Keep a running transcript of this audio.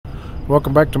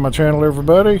Welcome back to my channel,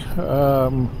 everybody.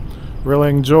 Really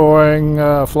enjoying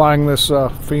flying this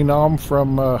Phenom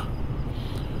from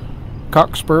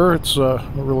Cockspur. It's a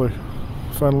really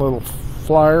fun little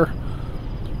flyer.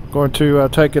 Going to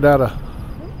take it out of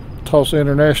Tulsa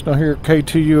International here at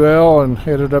KTUL and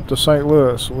headed up to St.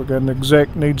 Louis. We got an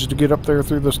exec needs to get up there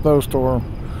through the snowstorm.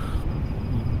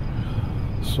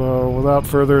 So without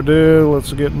further ado,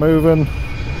 let's get moving.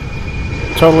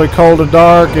 Totally cold and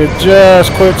dark. It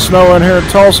just quit snowing here in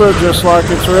Tulsa, just like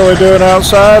it's really doing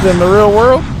outside in the real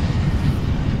world.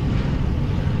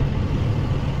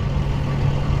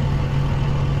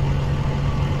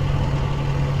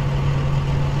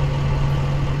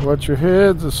 Watch your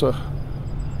heads. It's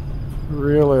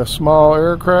really a small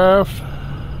aircraft.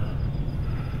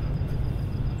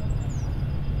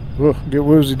 Whoa, get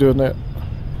woozy doing that.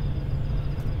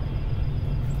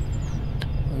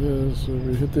 So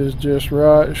we hit this just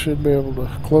right. Should be able to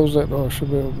close that door. Should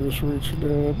be able to just reach it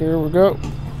down. There we go.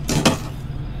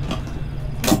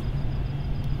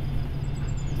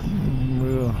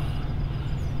 We'll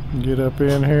get up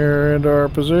in here into our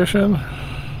position.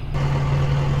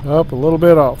 Up a little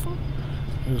bit off.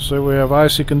 You see we have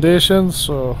icy conditions,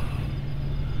 so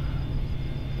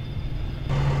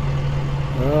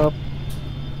up.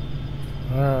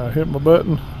 Alright, hit my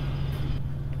button.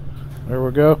 There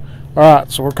we go.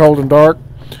 Alright, so we're cold and dark.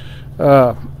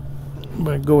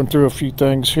 Been going through a few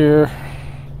things here.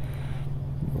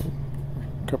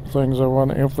 A couple things I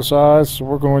want to emphasize. So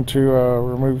we're going to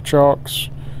remove chocks,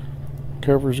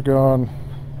 covers gone,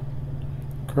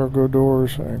 cargo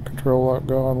doors, and control lock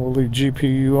gone. We'll leave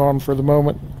GPU on for the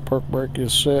moment. Park brake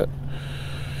is set.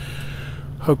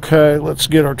 Okay, let's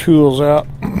get our tools out.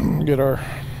 Get our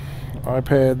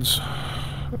iPads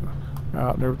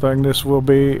out and everything. This will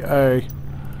be a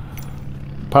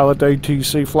pilot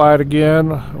ATC flight again.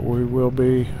 We will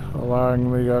be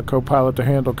allowing the co-pilot to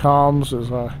handle comms as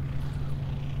I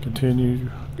continue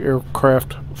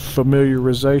aircraft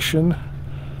familiarization.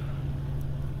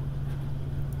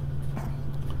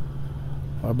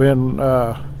 I've been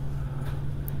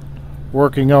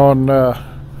working on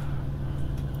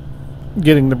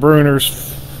getting the Bruners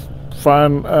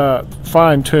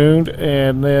fine-tuned,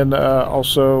 and then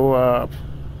also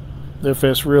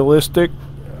FS realistic.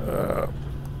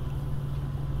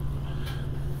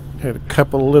 Had a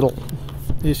couple of little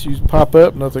issues pop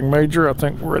up, nothing major. I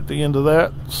think we're at the end of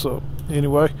that. So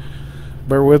anyway,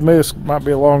 bear with me. This might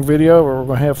be a long video, but we're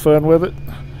going to have fun with it.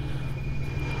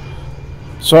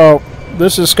 So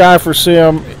this is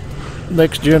Sky4Sim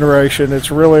next generation.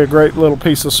 It's really a great little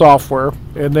piece of software.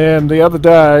 And then the other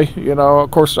day, you know,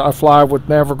 of course I fly with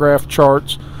Navigraph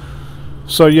charts,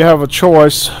 so you have a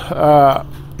choice.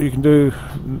 You can do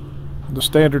the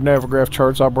standard Navigraph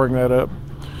charts. I'll bring that up.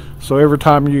 So every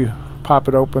time you pop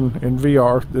it open in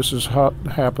VR, this is how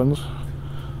it happens.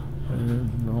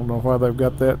 And I don't know why they've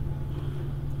got that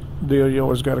deal. You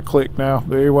always got to click now.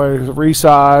 But anyway,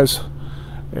 resize.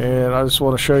 And I just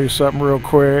want to show you something real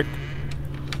quick.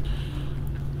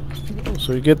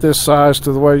 So you get this size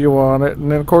to the way you want it.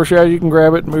 And then, of course, yeah, you can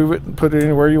grab it, move it, and put it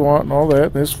anywhere you want and all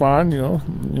that. That's fine, you know.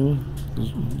 You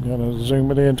gotta zoom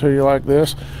it into you like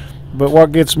this. But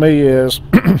what gets me is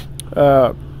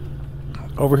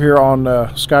over here on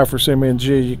Sky4Sim NG,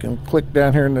 you can click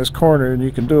down here in this corner and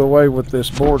you can do away with this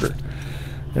border,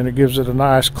 and it gives it a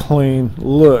nice clean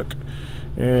look.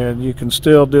 And you can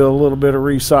still do a little bit of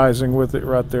resizing with it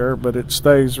right there, but it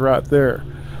stays right there.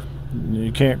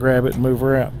 You can't grab it and move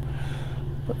around.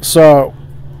 So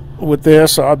with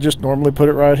this, I'll just normally put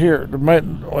it right here.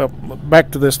 Well,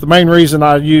 back to this. The main reason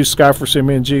I use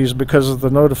Sky4Sim NG is because of the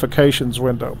notifications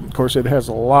window. Of course, it has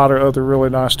a lot of other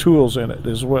really nice tools in it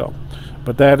as well.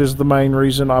 But that is the main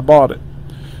reason I bought it.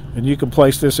 And you can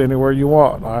place this anywhere you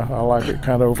want. I like it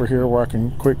kind of over here where I can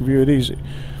quick view it easy.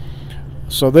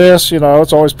 So this, you know,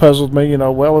 it's always puzzled me, you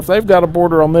know, well, if they've got a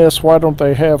border on this, why don't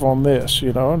they have on this,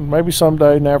 you know? And maybe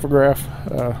someday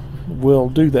Navigraph will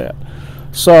do that.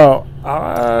 So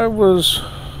I was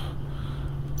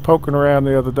poking around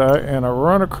the other day and I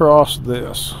run across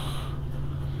this.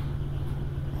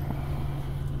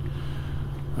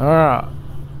 Alright.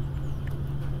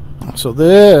 So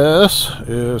this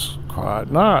is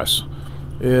quite nice.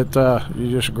 You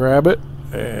just grab it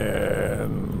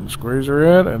and squeeze her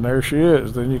in, and there she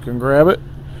is. Then you can grab it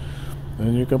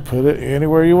and you can put it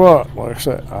anywhere you want. Like I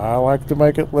said, I like to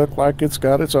make it look like it's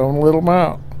got its own little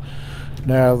mount.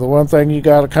 Now the one thing you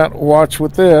got to kind of watch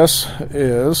with this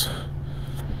is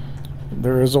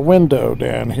there is a window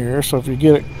down here, so if you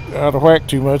get it out of whack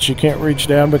too much, you can't reach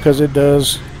down because it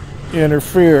does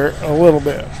interfere a little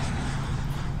bit.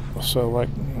 So like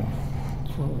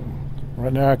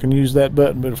Right now I can use that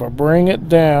button, but if I bring it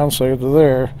down, say to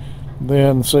there,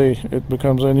 then see, it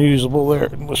becomes unusable there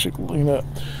unless you clean up.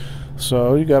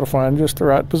 So you got to find just the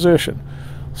right position.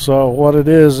 So what it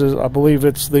is I believe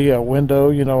it's the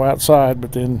window, you know, outside,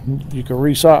 but then you can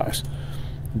resize.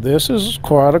 This is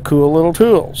quite a cool little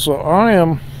tool. So I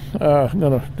am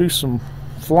going to do some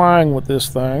flying with this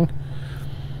thing.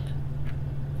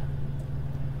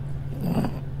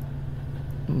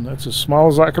 And that's as small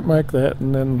as I could make that,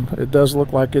 and then it does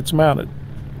look like it's mounted.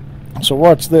 So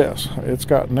watch this. It's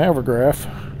got Navigraph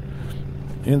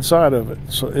inside of it.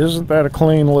 So isn't that a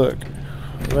clean look?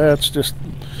 That's just,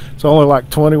 it's only like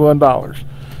 $21.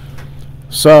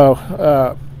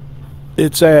 So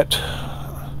it's at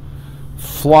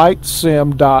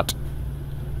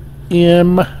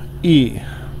flightsim.me.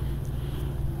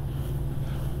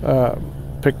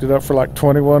 Picked it up for like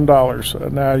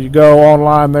 $21. Now you go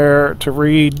online there to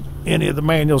read any of the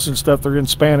manuals and stuff. They're in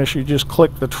Spanish. You just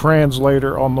click the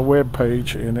translator on the web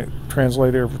page and it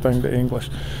translates everything to English.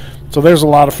 So there's a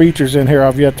lot of features in here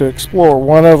I've yet to explore.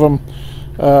 One of them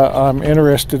I'm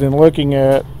interested in looking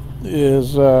at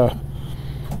is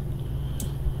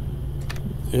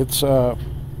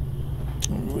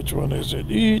which one is it?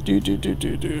 You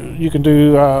can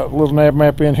do a little nav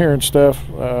map in here and stuff.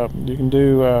 You can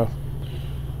do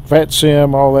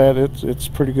VATSIM, all that. It's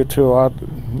a pretty good tool.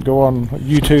 I'd go on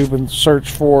YouTube and search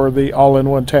for the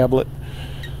all-in-one tablet.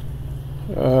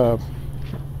 So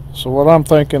what I'm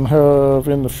thinking of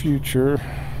in the future,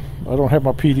 I don't have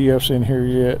my PDFs in here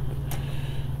yet.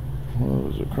 What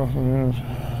was it? You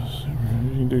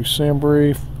can do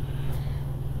SimBrief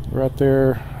right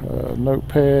there.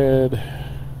 Notepad.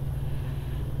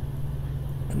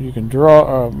 You can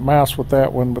draw a mouse with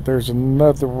that one, but there's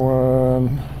another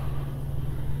one.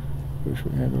 Wish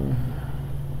we had to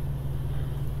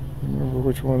remember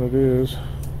which one it is.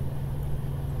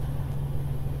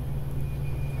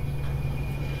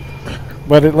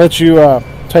 But it lets you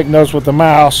take notes with the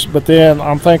mouse. But then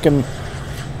I'm thinking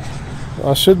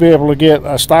I should be able to get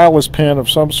a stylus pen of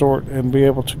some sort and be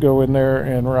able to go in there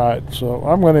and write. So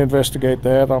I'm going to investigate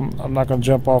that. I'm not going to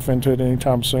jump off into it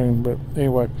anytime soon. But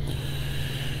anyway,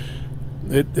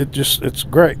 it's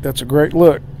great. That's a great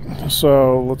look.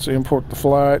 So let's import the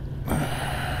flight.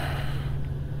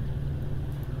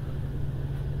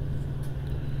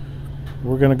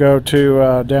 We're going to go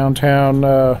to downtown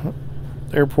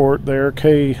airport there,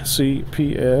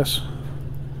 KCPS.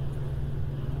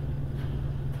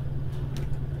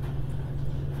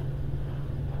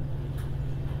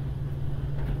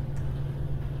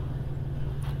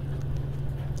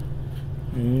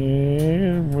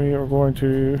 And we are going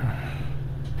to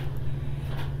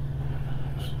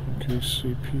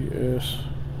KCPS.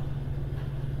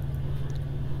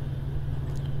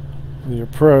 The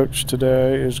approach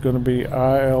today is going to be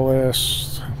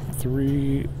ILS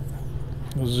 30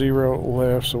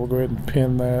 left, so we'll go ahead and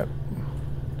pin that.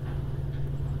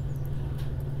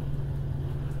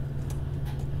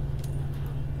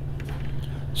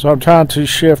 So I'm trying to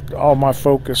shift all my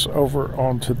focus over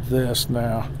onto this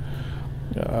now,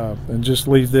 and just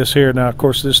leave this here. Now, of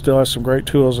course, this still has some great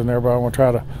tools in there, but I want to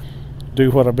try to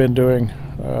do what I've been doing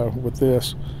with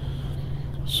this.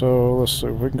 So let's see,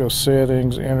 we can go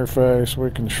settings, interface, we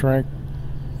can shrink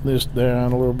this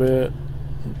down a little bit.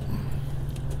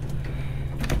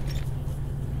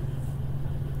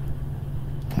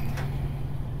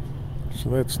 So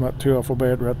that's not too awful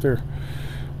bad right there.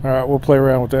 Alright, we'll play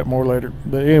around with that more later.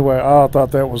 But anyway, I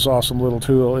thought that was an awesome little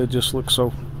tool. It just looks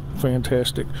so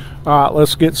fantastic. Alright,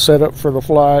 let's get set up for the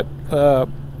flight.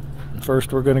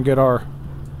 First we're going to get our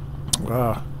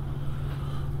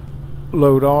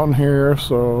load on here,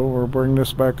 so we'll bring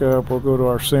this back up. We'll go to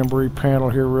our SimBrief panel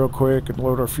here real quick and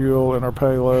load our fuel and our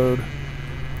payload.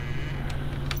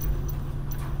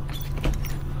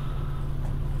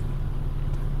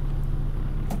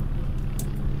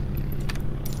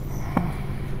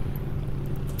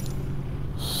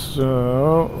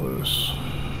 So let's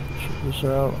check this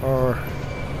out. Our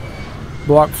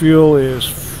block fuel is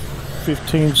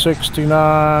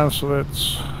 1569, so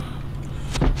that's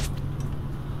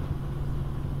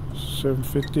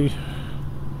 750.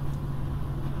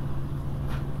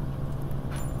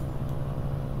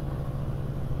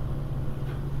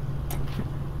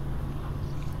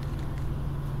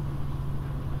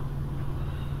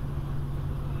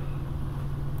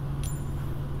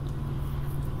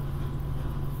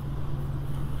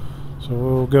 So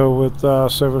we'll go with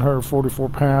 744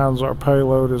 pounds. Our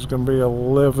payload is going to be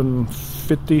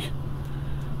 1150.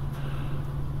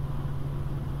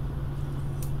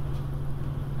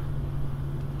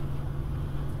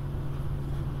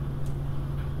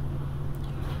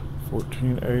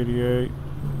 1488,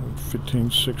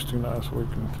 1569, so we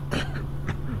can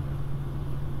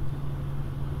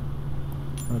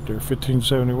right there,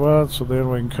 1571. So then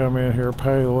we can come in here,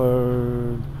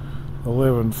 payload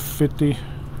 1150.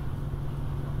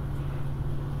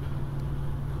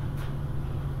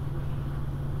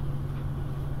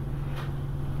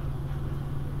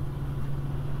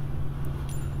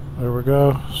 There we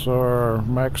go. So our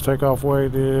max takeoff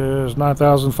weight is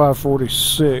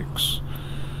 9,546.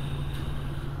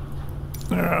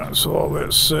 Alright, so all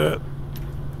that's set.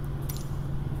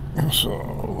 So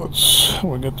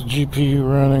we got the GPU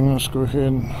running. Let's go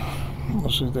ahead and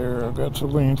let's see there. I've got to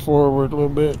lean forward a little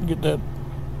bit and get that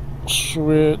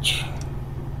switch.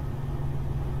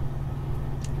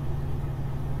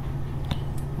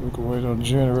 We can wait on the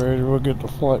generator. We'll get the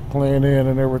flight plan in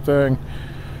and everything.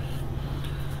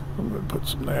 I'm going to put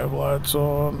some nav lights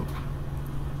on.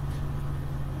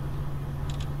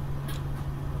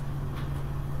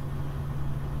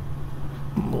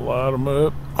 Light them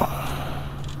up.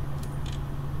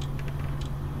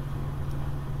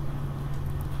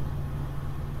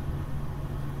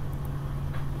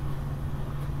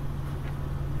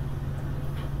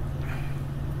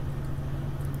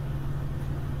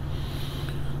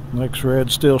 Next red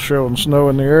still showing snow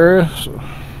in the area, so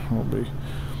we'll be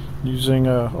using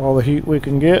all the heat we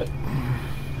can get.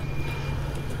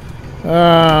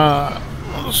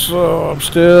 So I'm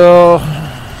still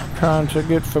trying to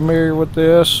get familiar with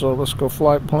this, so let's go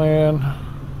flight plan.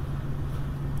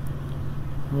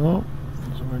 Well,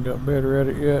 so we got better at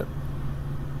it yet.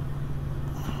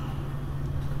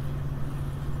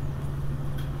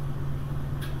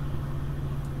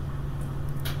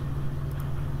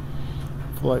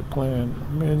 Flight plan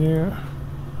menu.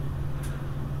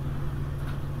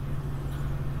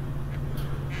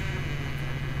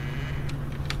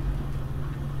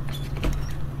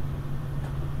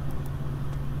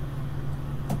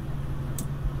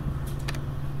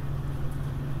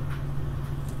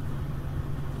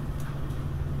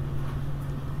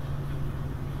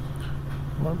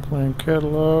 My plane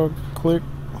catalog, click,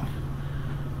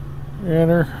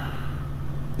 enter.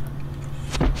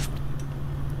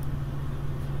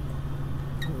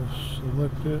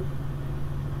 Select it.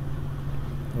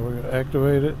 We're going to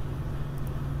activate it.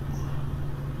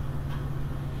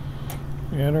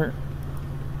 Enter.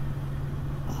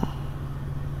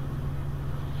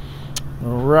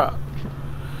 Alright.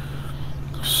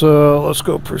 So let's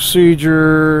go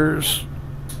procedures.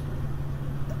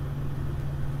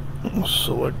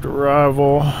 Select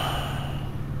arrival.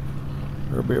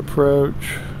 There'll be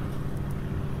approach.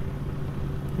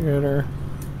 Enter.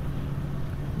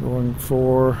 Going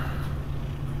for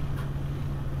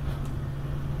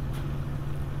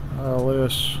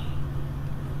ILS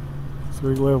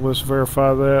 3 left. Let's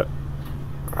verify that.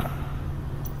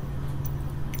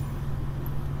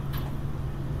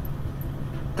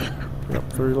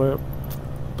 Yep, 3 left,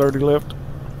 30 left.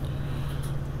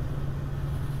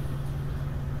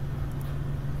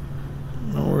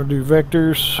 Now we're gonna do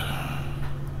vectors.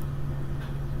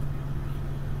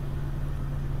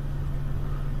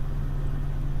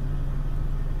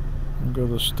 Go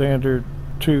to the standard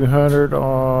 200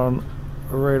 on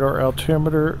a radar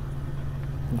altimeter.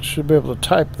 You should be able to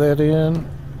type that in.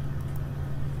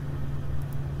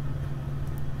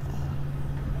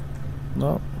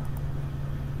 Nope.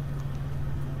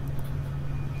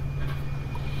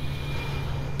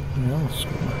 Yeah, let's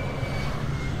go.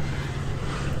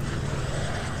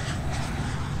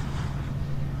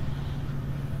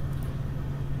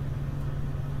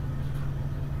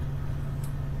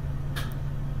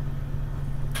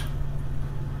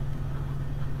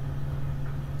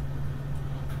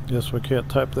 Guess we can't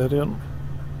type that in.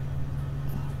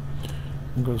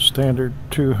 We'll go to standard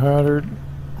 200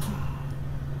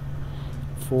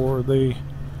 for the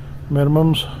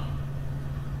minimums.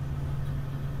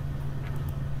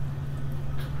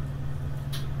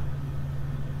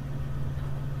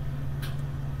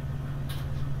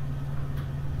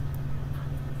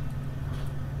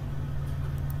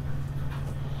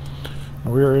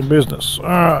 We are in business. All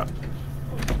right.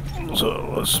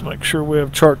 So let's make sure we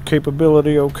have chart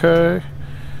capability okay.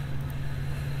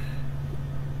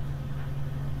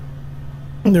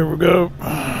 There we go.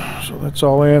 So that's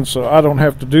all in. So I don't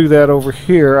have to do that over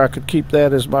here. I could keep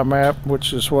that as my map,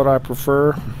 which is what I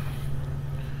prefer.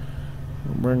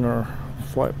 We'll bring our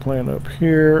flight plan up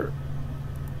here.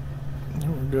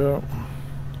 There we go.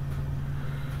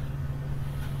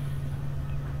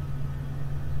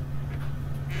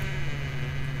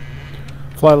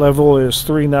 Flight level is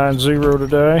 390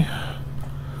 today.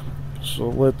 So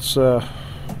let's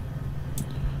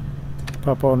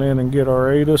pop on in and get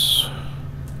our ATIS.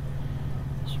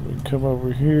 come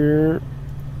over here.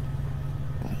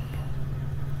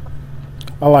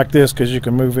 I like this because you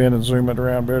can move in and zoom it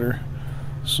around better.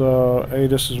 So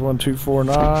ATIS is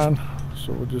 1249.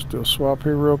 So we'll just do a swap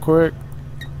here real quick.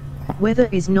 Weather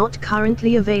is not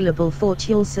currently available for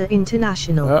Tulsa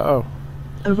International. Uh-oh.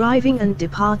 Arriving and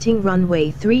departing runway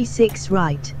 36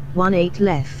 right, 18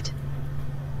 left.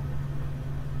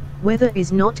 Weather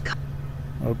is not...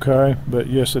 Okay, but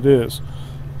yes it is.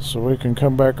 So we can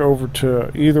come back over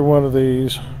to either one of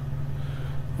these.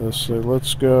 Let's see,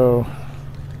 let's go.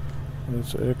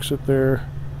 Let's exit there.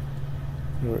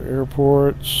 Go to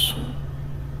airports.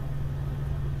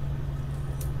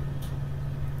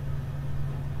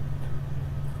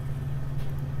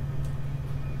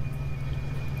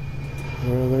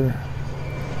 Weather.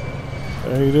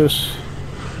 ATIS.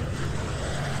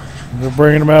 They're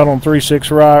bringing them out on 36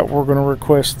 right. We're going to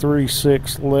request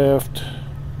 36 left.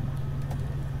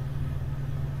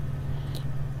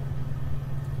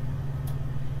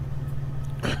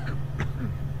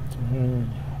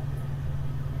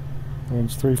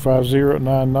 Winds 350 at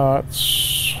 9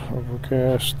 knots.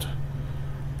 Overcast.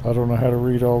 I don't know how to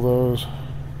read all those.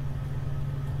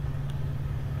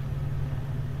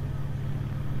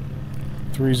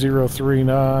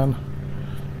 .3039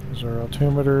 is our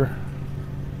altimeter.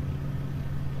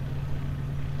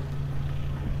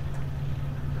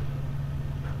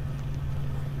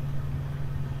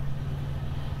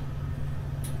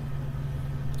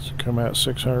 So come out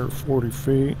 640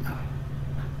 feet.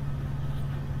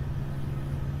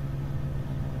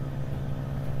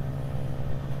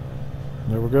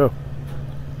 There we go.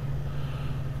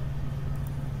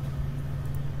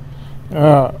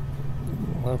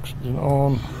 Oxygen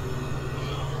on.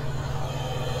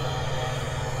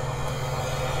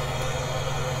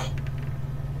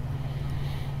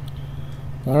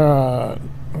 Alright,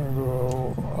 we'll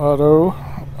go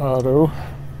auto,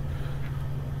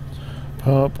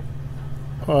 pump,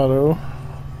 auto,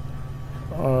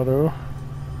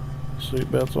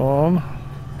 seatbelts on,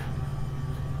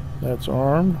 that's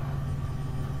armed,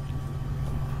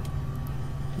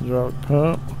 hydraulic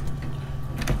pump,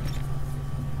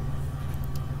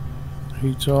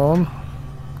 heat's on.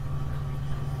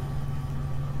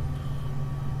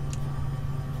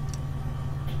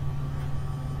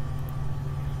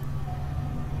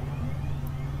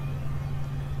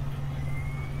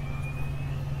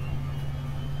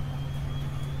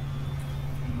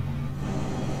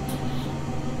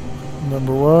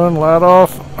 Number one, light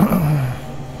off.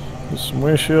 Get some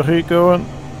windshield heat going.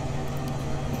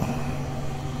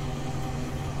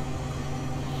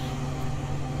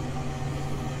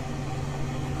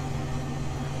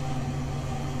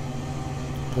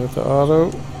 Got the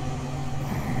auto.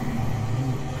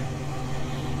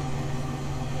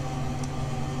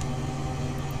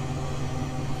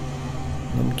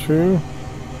 Number two.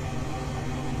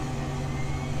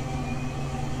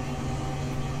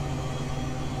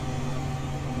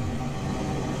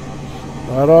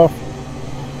 Light off.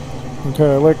 Okay,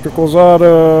 electricals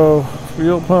auto.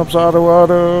 Fuel pumps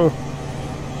auto.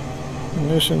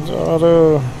 Ignitions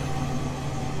auto.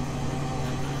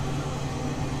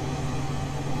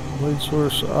 Lead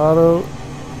source auto.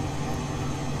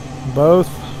 Both.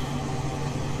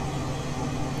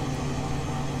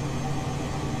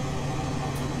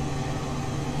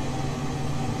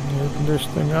 Air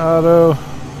conditioning auto.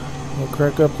 We'll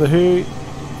crank up the heat.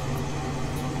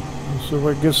 So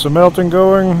we get some melting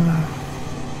going.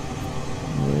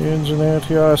 The engine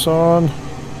anti-ice on.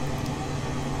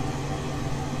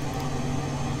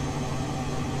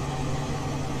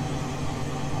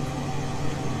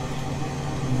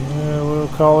 Yeah, we'll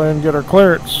call in and get our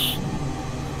clearance.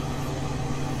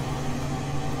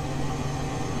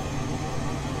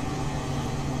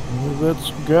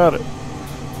 That's got it.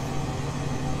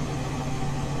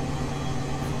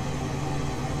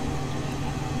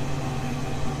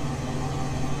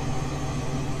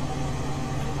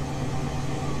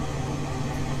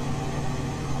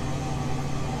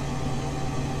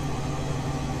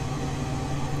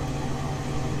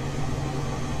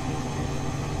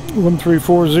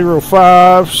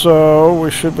 .13405, so we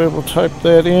should be able to type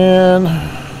that in.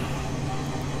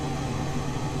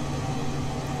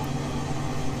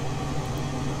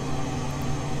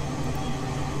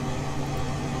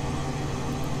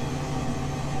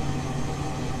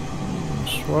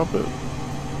 Swap it.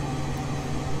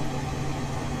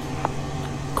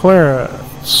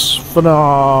 Clearance.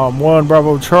 Phenom. 1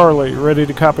 Bravo Charlie, ready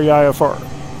to copy IFR.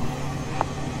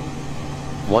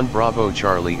 1 Bravo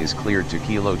Charlie is cleared to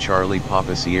Kilo Charlie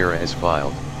Papa Sierra as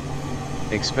filed.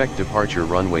 Expect departure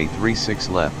runway 36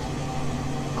 left.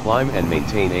 Climb and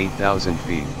maintain 8,000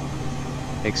 feet.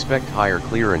 Expect higher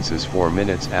clearances 4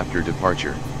 minutes after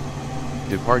departure.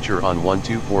 Departure on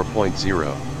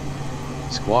 124.0.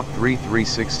 Squawk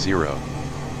 3360.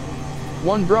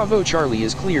 1 Bravo Charlie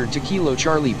is cleared to Kilo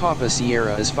Charlie Papa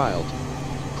Sierra is filed.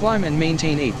 Climb and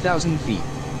maintain 8,000 feet.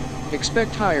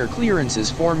 Expect higher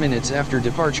clearances 4 minutes after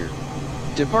departure.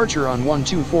 Departure on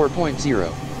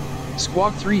 124.0.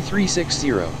 Squawk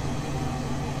 3360.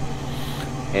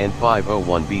 And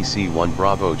 501 BC1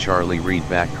 Bravo Charlie read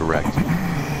back correct.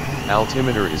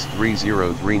 Altimeter is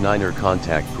 3039er,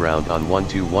 contact ground on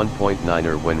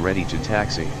 121.9er when ready to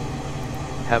taxi.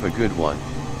 Have a good one.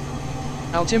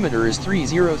 Altimeter is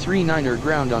 3039er,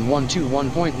 ground on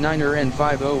 121.9er and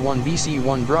 501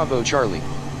 BC1 Bravo Charlie.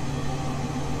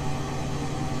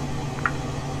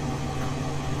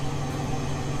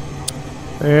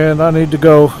 And I need to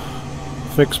go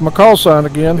fix my call sign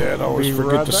again. Yeah, I'd always We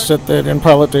forget to set that in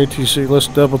pilot ATC. Let's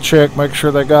double check, make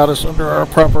sure they got us under our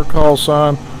proper call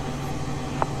sign.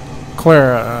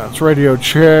 Clearance, radio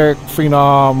check,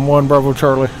 Phenom 1 Bravo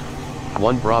Charlie.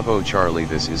 1 Bravo Charlie,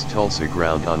 this is Tulsa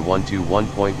ground on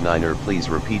 121.9er, please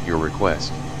repeat your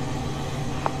request.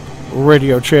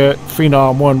 Radio check,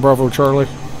 Phenom 1 Bravo Charlie.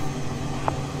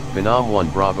 Phenom 1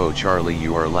 Bravo Charlie,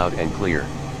 you are loud and clear.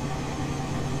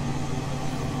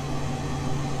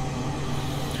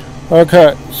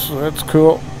 Okay, so that's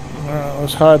cool.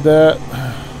 Let's hide that.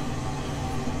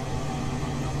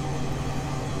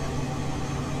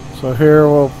 So here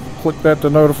we'll click that to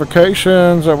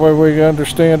notifications. That way we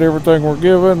understand everything we're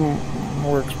given.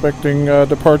 We're expecting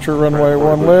departure runway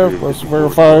 1 left. Let's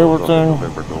verify everything.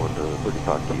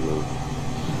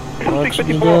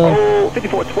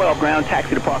 5412 ground,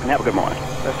 taxi to park, and have a good morning.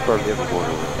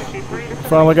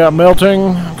 Finally got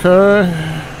melting. Okay.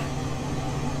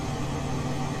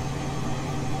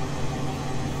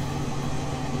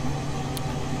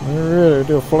 Alright,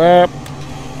 do a flap.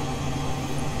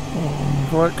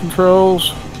 Flight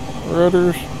controls,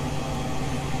 rudders.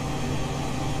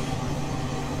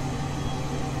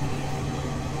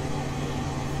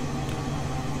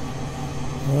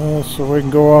 So we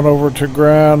can go on over to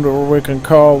ground, or we can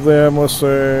call them. Let's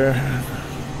say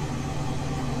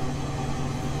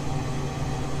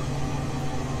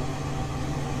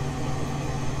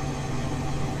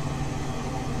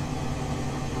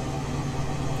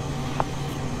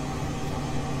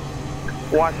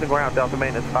Washington ground, Delta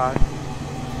maintenance 5.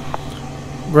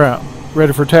 ground.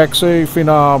 Ready for taxi,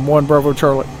 Phenom 1 Bravo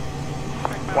Charlie.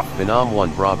 Phenom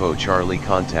 1 Bravo Charlie,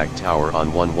 contact tower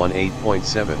on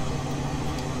 118.7.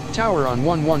 Tower on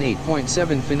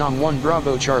 118.7, Phenom 1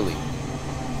 Bravo Charlie.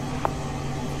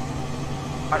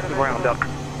 Washington ground, Delta.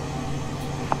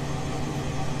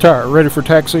 Tower, ready for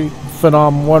taxi,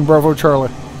 Phenom 1 Bravo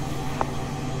Charlie.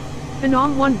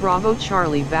 Phenom 1 Bravo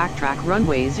Charlie, backtrack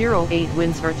runway 08,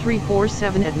 winds are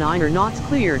 347 at 9 knots,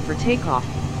 cleared for takeoff.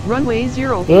 Runway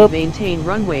 08, Yep. maintain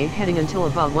runway heading until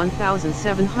above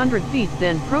 1,700 feet,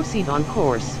 then proceed on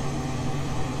course.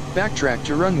 Backtrack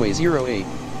to runway 08,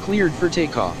 cleared for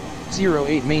takeoff.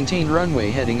 08, maintain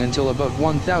runway heading until above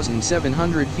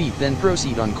 1,700 feet, then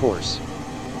proceed on course.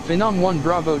 Phenom 1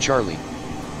 Bravo Charlie.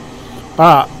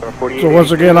 So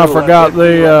once again, I forgot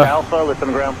the Alpha,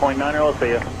 listen ground point 9, I'll see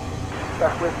you.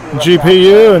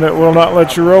 GPU, and it will not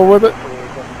let you roll with it.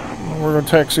 We're going to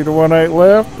taxi to 18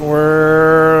 left.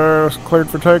 We're cleared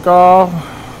for takeoff.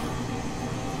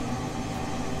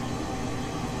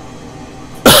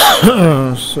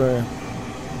 Let's see.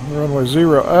 Runway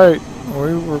 08.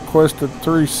 We requested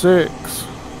 36.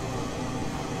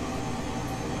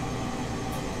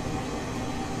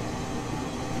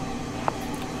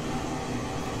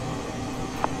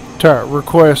 Tower,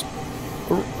 request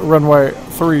runway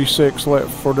 36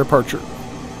 left for departure.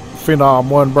 Phenom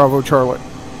 1 Bravo Charlie.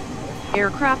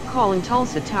 Aircraft calling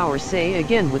Tulsa Tower, say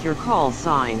again with your call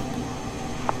sign.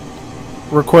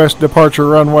 Request departure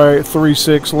runway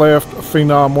 36 left,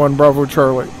 Phenom 1 Bravo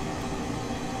Charlie.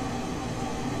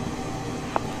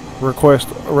 Request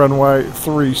runway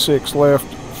 36 left,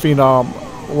 Phenom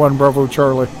 1 Bravo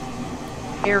Charlie.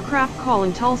 Aircraft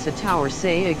calling Tulsa Tower,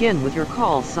 say again with your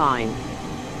call sign.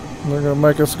 They're going to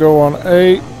make us go on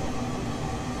 8.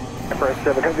 Press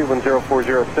 7,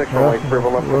 104046, runway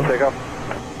 31 left for takeoff.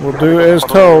 We'll do as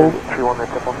told.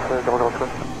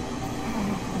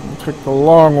 Take the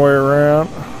long way around.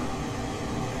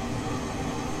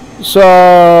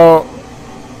 So,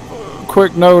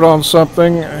 quick note on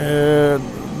something.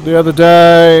 The other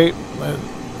day,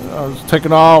 I was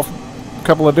taking off a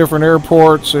couple of different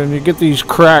airports, and you get these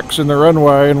cracks in the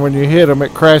runway, and when you hit them,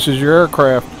 it crashes your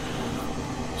aircraft.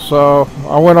 So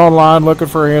I went online looking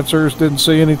for answers, didn't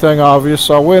see anything obvious,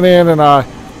 so I went in and I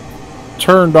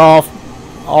turned off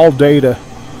all data,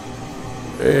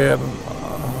 And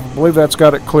I believe that's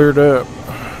got it cleared up.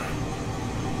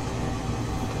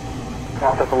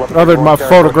 Other than my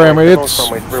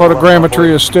photogrammetry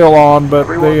is still on, but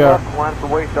the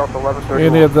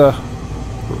any of the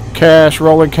cache,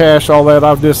 rolling cache, all that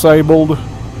I've disabled.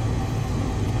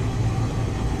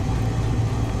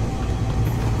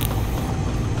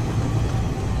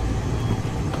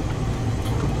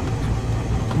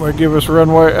 They give us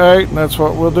runway 8, and that's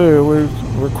what we'll do. We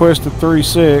requested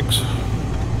 36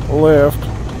 left.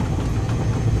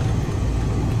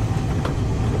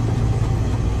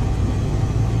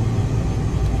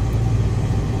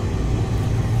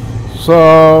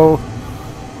 So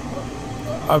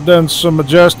I've done some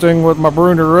adjusting with my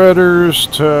Bruner rudders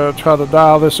to try to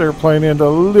dial this airplane into a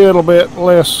little bit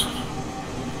less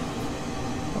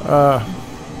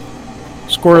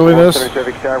squirreliness,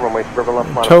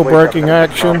 toe braking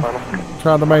action,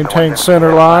 trying to maintain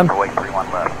center line.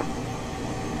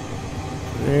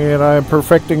 And I'm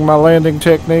perfecting my landing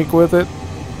technique with it.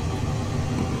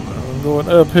 I'm going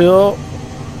uphill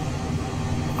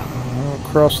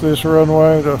across this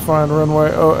runway to find runway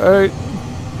 08.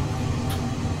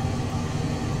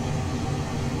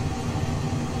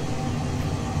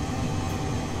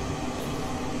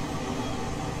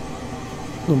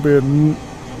 It'll be an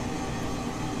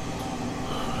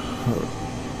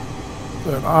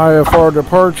IFR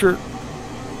departure.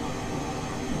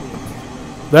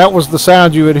 That was the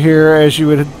sound you would hear as you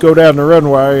would go down the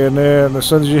runway, and then as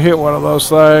soon as you hit one of those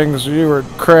things, you were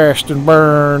crashed and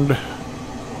burned.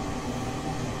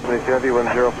 CRV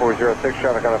 1046,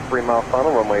 traffic on a 3-mile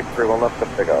funnel, runway 31 left to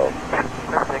pick up.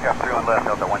 Take up 31 left,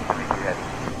 Delta 172 heading.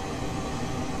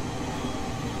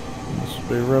 This will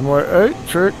be runway 8,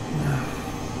 trick.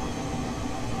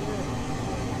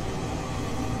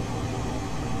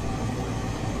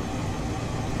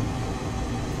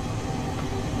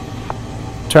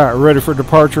 Alright, ready for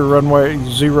departure, runway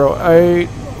 08,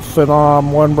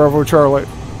 Phenom 1 Bravo Charlie.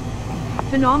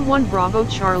 Phenom 1 Bravo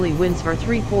Charlie, winds are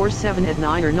 347 at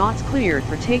 9 knots, cleared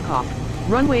for takeoff.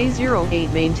 Runway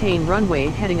 08, maintain runway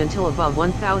heading until above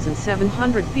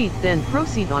 1,700 feet, then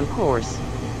proceed on course.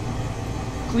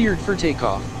 Cleared for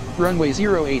takeoff. Runway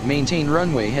 08, maintain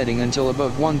runway heading until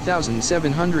above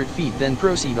 1,700 feet, then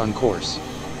proceed on course.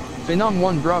 Phenom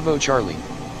 1 Bravo Charlie.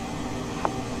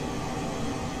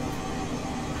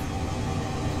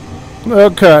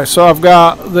 Okay, so I've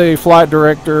got the flight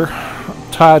director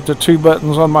tied to 2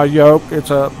 buttons on my yoke. It's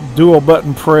a dual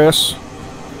button press.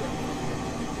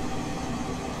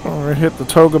 I'm going to hit the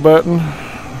toga button.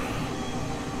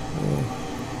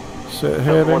 Set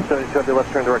heading. 177,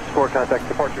 left turn direct score, contact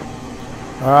departure.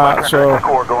 Alright, so.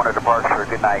 Score going to departure.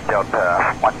 Good night,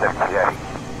 Delta 172 heading.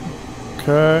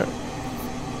 Okay.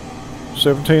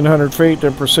 1,700 feet,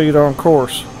 then proceed on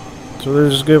course. So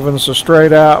this is giving us a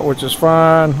straight out, which is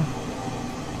fine.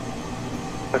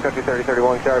 Country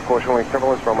 3031, carry portion wing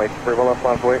turbulence, runway 31 left,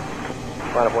 line of way.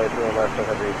 Line of way 31 left,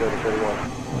 country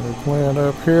 3031. We'll land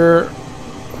up here.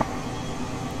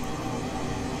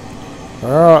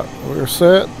 Alright, we're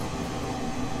set.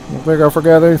 Don't think I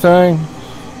forgot anything.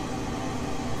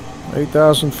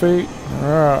 8,000 feet.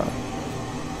 Alright.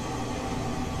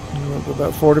 Put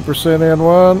that 40% in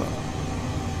one.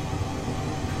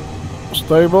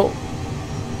 Stable.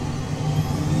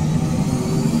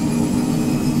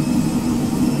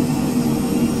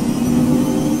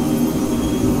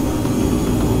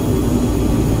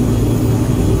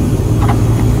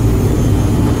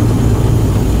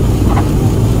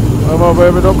 Come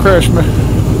on, baby, don't crash me.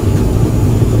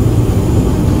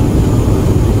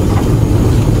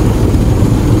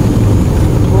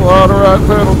 Pull out the right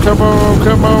pedal. Come on,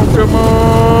 come on, come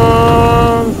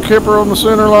on. Kipper on the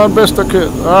center line, best I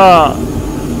could. Ah.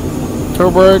 Toe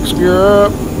brakes, gear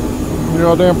up.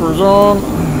 Yaw dampers on.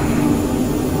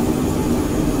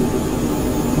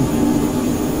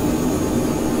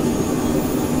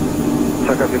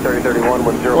 Check up to 3031,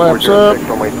 1046,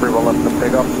 runway 31 left to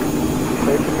pick up.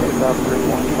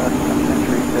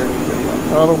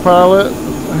 Autopilot,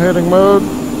 heading mode.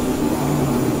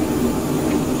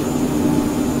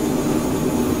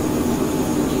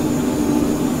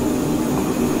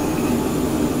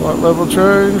 Flight level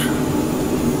change.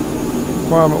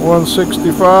 Climb at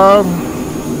 165.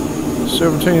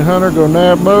 1700, go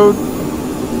nav mode.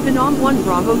 Phenom 1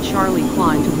 Bravo Charlie,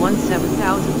 climb to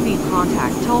 17,000 feet,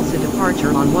 contact Tulsa,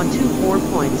 departure on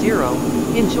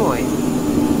 124.0, enjoy.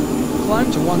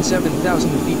 Climb to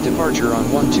 17,000 feet, departure on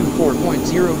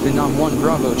 124.0, Phenom 1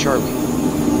 Bravo Charlie.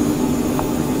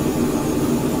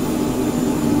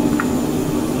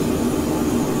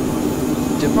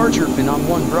 Departure Phenom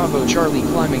 1 Bravo Charlie,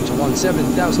 climbing to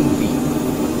 17,000 feet.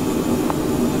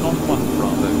 Phenom 1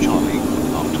 Bravo Charlie,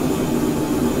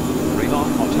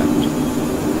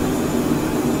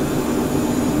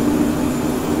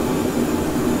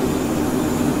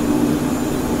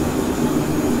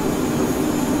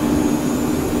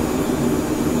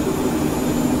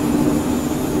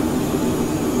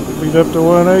 Speed up to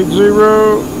 180.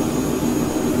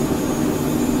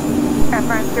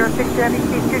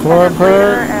 Climb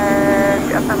pack.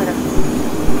 And affirmative.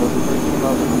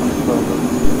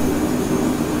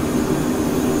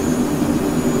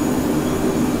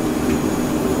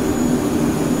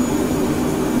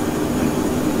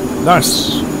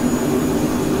 Nice.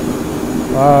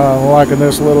 I'm liking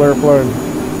this little airplane.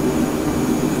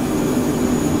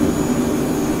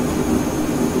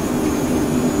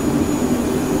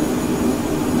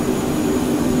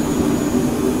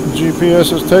 GPS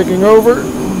is taking over.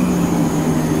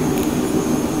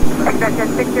 Expected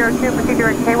 602, proceed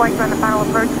to KY on the final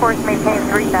approach course, maintain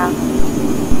 3000.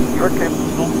 Short cam.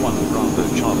 Not 1 Bravo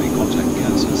Charlie, contact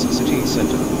Kansas City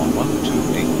Center on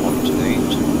 1281 today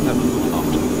to have a good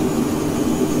afternoon.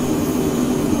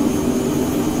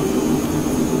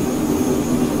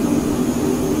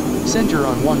 Center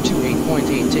on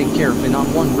 128.8, take care,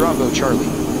 Phenom 1 Bravo Charlie.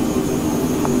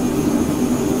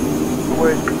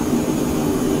 Wait.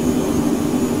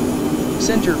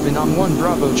 Center Phenom 1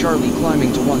 Bravo Charlie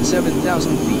climbing to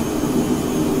 17,000 feet.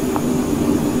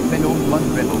 Phenom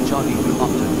 1 Rebel Charlie, good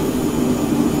afternoon.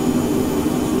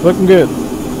 Looking good.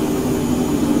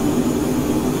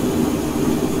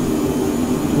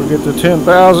 We get to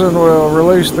 10,000, we'll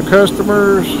release the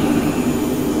customers.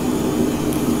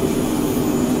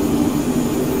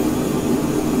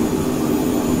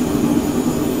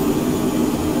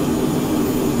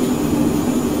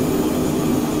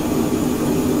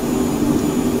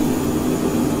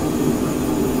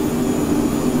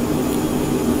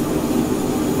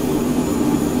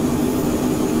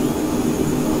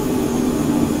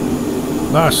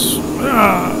 Nice.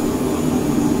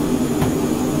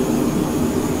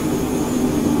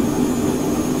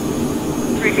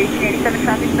 387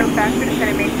 traffic so faster, descend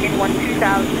and maintain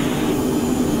 12,000.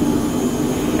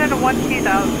 Descend to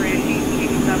 12,000,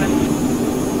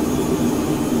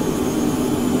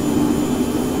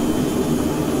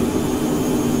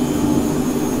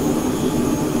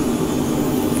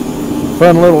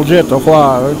 Fun little jet to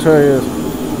fly, I tell you.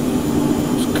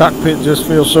 This cockpit just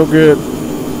feels so good.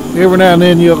 Every now and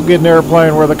then you'll get an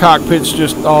airplane where the cockpit's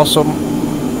just awesome.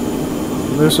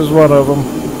 This is one of them.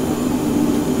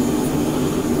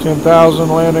 10,000,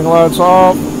 landing lights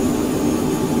off.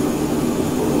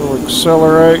 We'll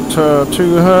accelerate to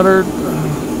 200.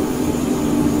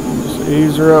 Just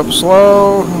ease her up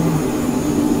slow.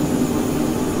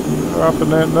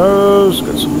 Dropping that nose.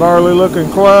 Got some gnarly looking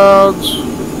clouds.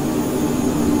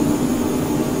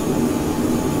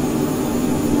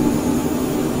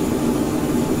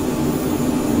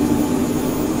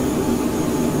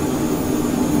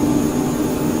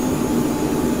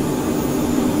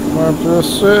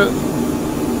 That's it.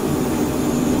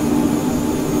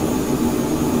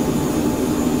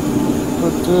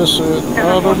 Put this at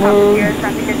auto mode.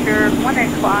 Traffic is your 1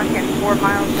 o'clock and 4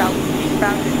 miles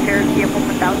southbound to Cherokee at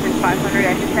 1,500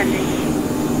 and descending.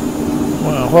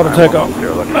 Wow, what a takeoff.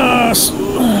 Nice.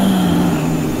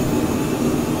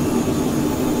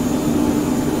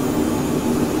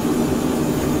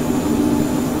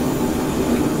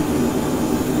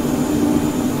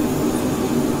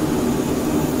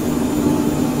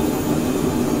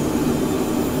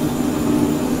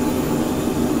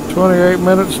 28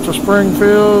 minutes to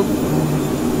Springfield.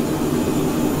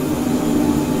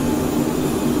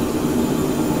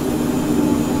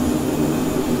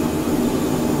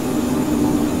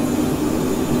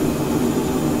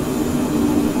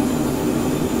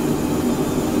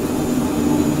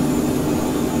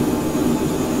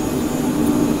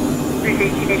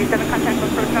 Contact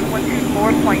approach on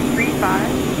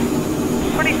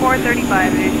 124.35. 2435 at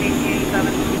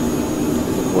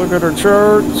 1887. Look at our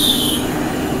charts.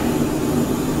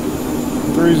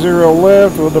 30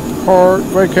 left, we'll depart,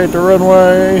 vacate the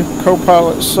runway,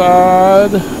 co-pilot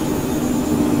side.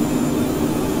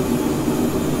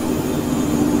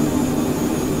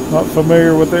 Not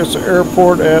familiar with this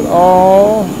airport at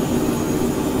all.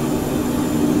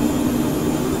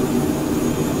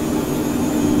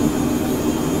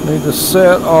 Need to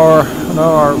set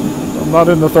I'm not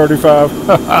in the 35.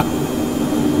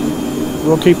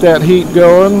 We'll keep that heat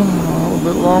going a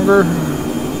little bit longer.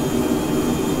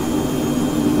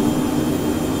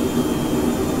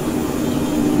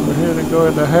 Go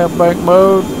into half bank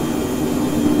mode.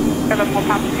 Multiple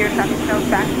pops here, traffic snow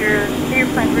faster. Clear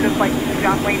plan route of flight to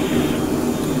John Wayne.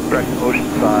 Direct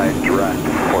Oceanside, direct,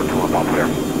 421 pop there.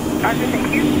 Roger,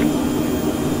 thank you.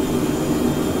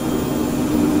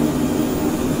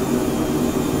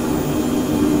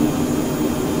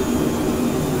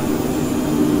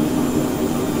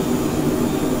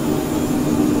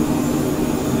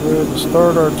 Go ahead and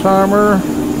start our timer.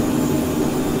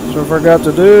 So I forgot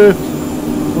to do.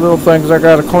 Little things I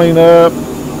got to clean up.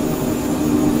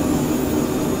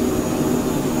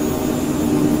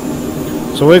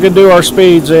 So we can do our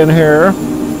speeds in here.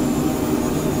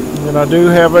 And I do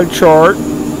have a chart.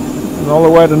 And the only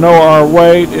way to know our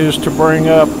weight is to bring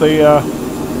up the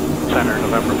Center,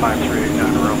 November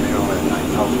 5389 Romeo at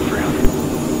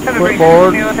 9,300.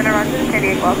 clipboard.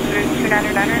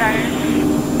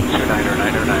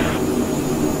 2999.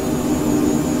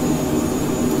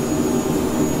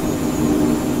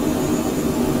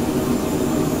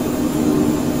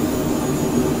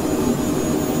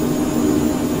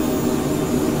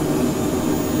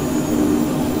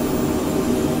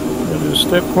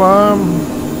 Step climb.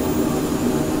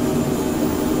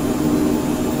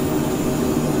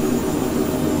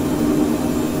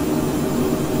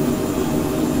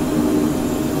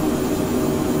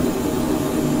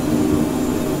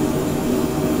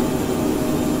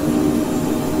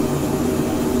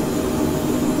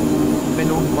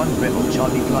 Phenom 1 Rebel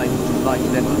Charlie climb to flight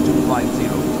level 250.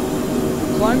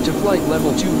 Climb to flight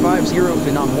level 250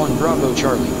 Phenom 1 Bravo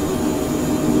Charlie.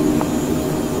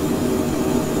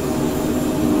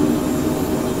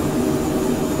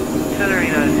 Center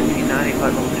United 1590,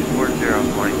 flight level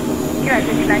 240, morning.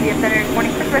 United 1590 at Center,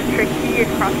 morning, Southwest Trixie,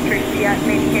 across Trixie at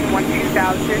maintain 12000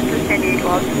 to San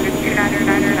Diego, altitude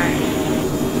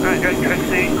 29909. Alright, direct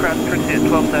Trixie, cross Trixie at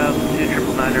 12,000,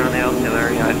 2999 on the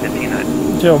auxiliary, United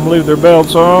 1590. Tell them leave their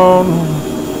belts on.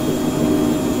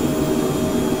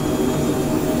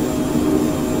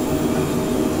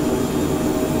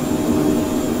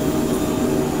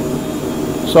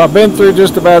 So I've been through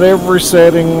just about every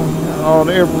setting on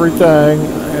everything,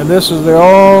 and this is the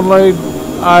only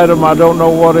item I don't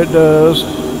know what it does.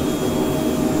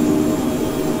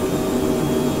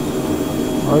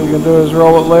 All you can do is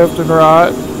roll it left and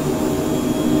right.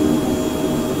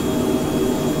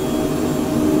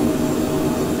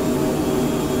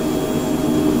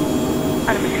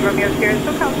 Romeo Sierra,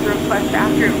 SoCal's request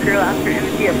after Imperial after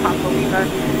MD at Papa Lima,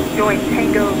 join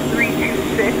Tango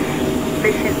 326,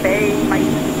 Mission Bay, Mike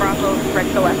Bravo, Red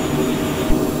to left.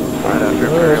 Right after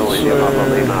Imperial, India Papa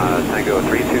Lima, Tango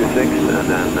 326, and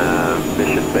then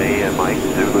Mission Bay, Mike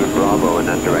Zulu Bravo, and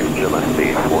then direct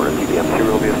Gillespie for TBM 2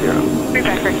 Romeo Sierra. Bring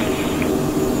back, Rick.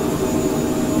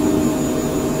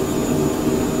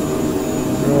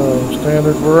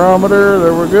 Standard barometer,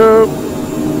 there we go.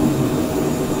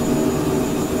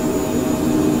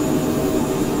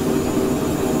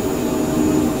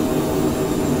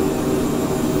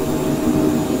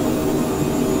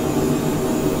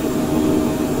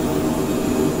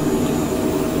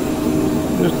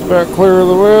 Just about clear of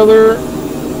the weather.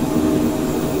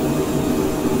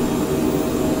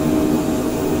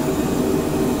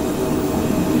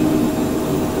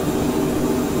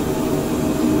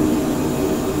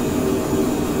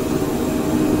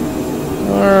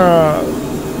 Alright.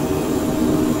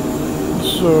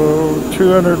 So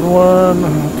 201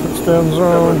 touchdown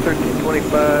zone.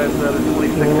 1325, out of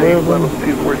 26, level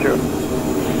 240.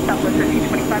 Southwest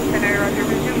 1325 Center, Roger,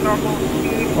 resume normal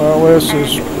speed. Well, this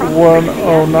is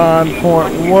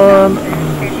 109.1.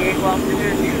 San Diego,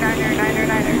 altitude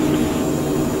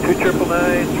 29909.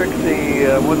 2999,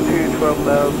 Trixie,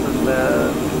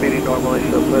 12,000, speeding normally,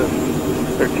 Southwest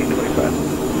 1325.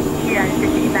 United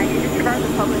 1590, disregard the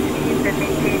published speeds and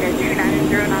maintain at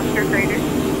 290 knots or greater.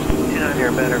 29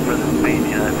 or better for the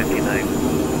speed, United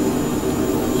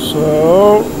 1590.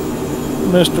 So,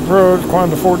 missed approach, climb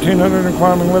to 1400 and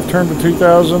climbing left turn to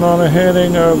 2000 on a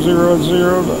heading of 00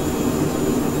 to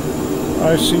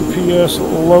ICPS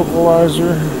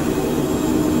localizer.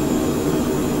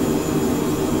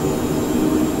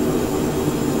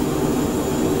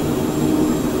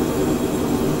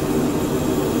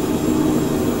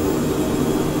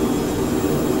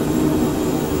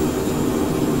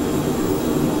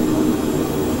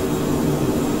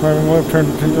 Climbing left turn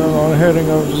to 2000 on a heading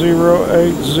of 080.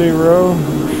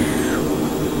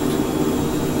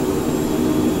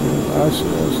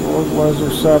 ICS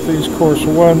localizer southeast course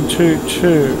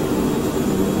 122.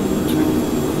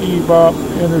 EBOP,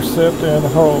 intercept, and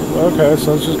hold. Okay,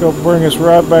 so it's just going to bring us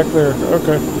right back there.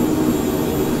 Okay.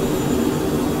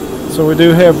 So we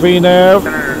do have VNAV.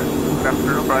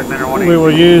 We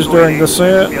will use during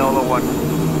descent.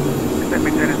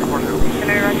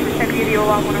 Video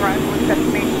log when arrival is set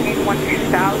to maintain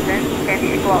 12000, San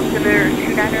Diego altimeter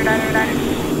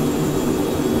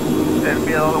 29909. And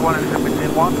the other one is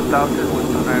between 1,000 with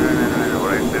 299,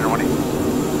 alright, dinner morning.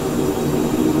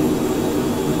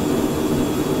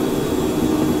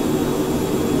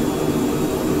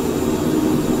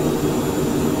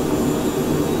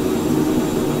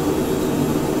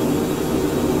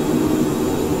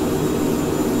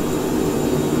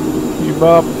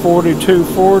 about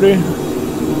 4240.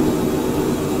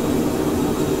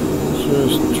 This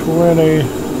is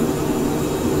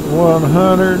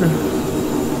 2100.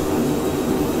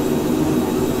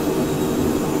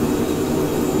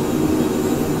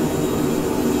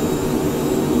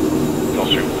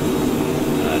 Gulfstream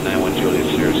 91 Juliet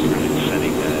Sierra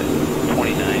sending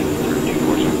 29 through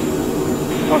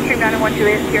 247. Gulfstream 901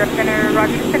 Juliet Sierra Center,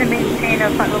 roger, just going to maintain a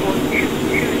flight level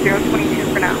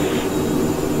 22022 for now.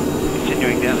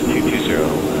 Continuing down to 220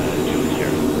 Juliet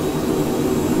Sierra.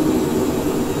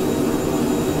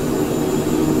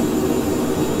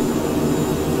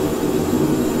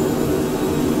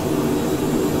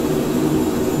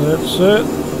 That's it.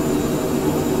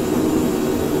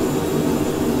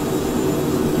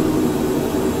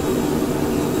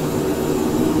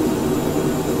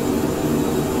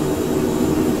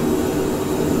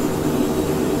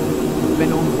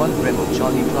 Phenom 1 Rebel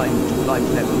Charlie climb to flight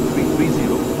level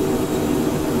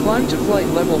 330. Climb to flight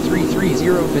level 330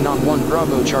 Phenom 1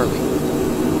 Bravo Charlie.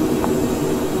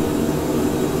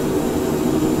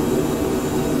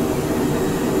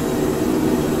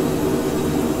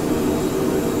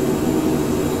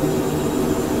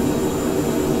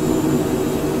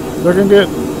 Looking good.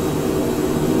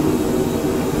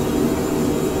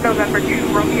 November 2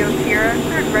 Romeo Sierra,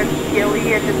 Red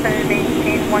Gilly, and descend and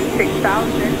maintain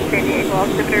 16,000, San Diego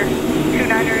altimeter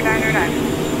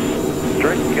 29999.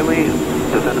 Direct Gilly,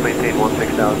 descend to maintain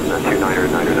 16,000 and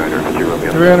 29999 for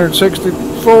Romeo.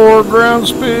 364 ground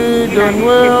speed, doing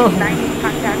well. 90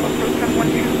 contact, approach on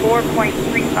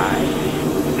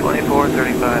 124.35. 24,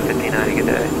 35, 59, good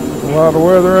day. A lot of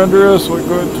weather under us. We'll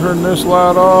go ahead and turn this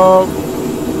light off.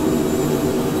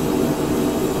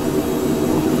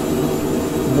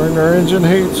 Bring our engine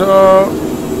heats up.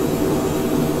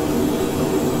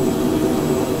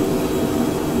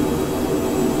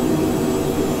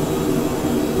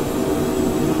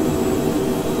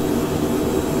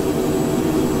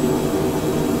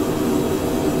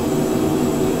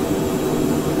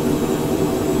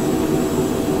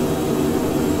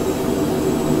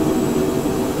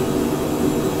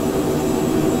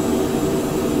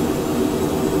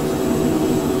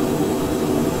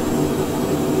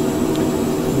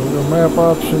 Map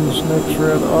options, next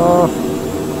red off.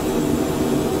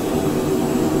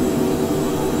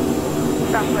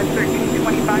 Southwest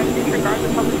 1325, disregard the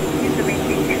public use to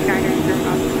maintain 290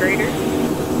 knots or greater.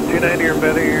 290 or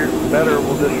better,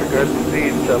 we'll disregard the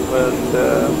speed, Southwest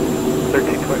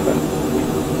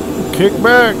 1325. Kick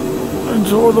back,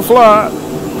 enjoy the flight,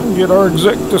 get our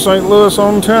exec to St. Louis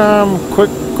on time. Quick.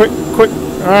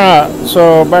 Alright,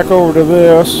 so back over to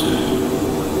this.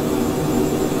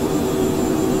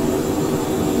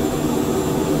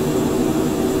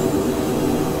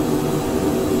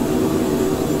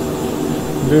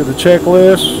 Do the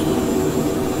checklist.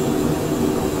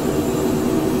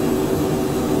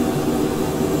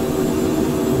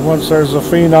 Once there's a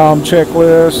Phenom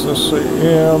checklist, let's see,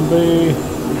 MB.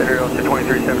 Center to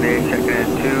 2378, checking in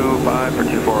 25 for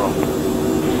 240.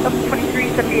 Up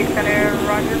 2378 Center,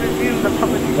 roger, resume the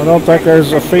public. I don't think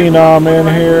there's a Phenom in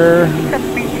here. Except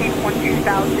maintain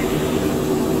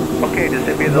 12,000. Okay, just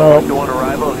be the Nope. one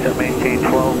arrival, except maintain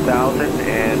 12,000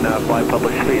 and fly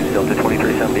public speed, still to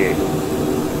 2378.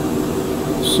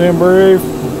 Sim brief.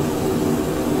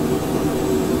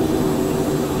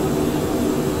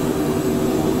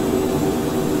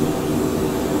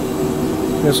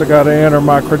 Guess I gotta enter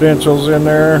my credentials in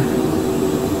there.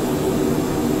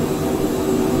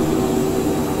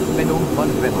 Phenom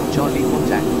 1 Rebel Charlie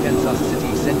contact Kansas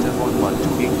City Center on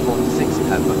 128.6.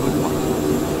 Have a good one.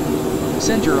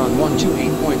 Center on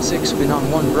 128.6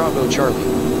 Phenom 1 Bravo Charlie.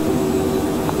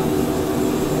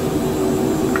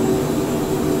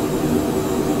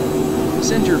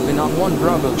 Center Phenom 1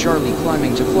 Bravo Charlie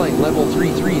climbing to flight level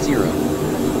 330.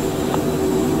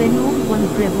 Phenom 1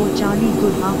 Bravo Charlie,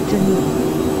 good afternoon.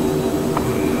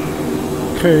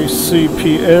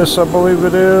 KCPS, I believe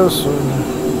it is.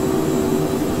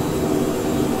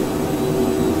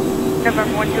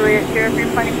 November 1 Juliet Sierra, if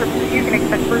you're planning for pursuit, you can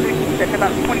expect further descent at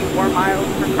about 24 miles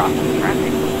for crossing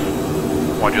traffic.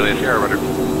 1 Juliet Sierra, roger.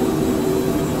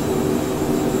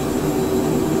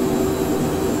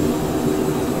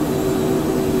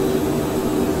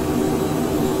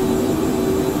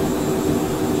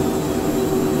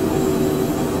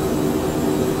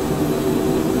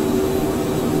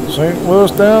 St.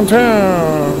 Louis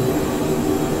downtown.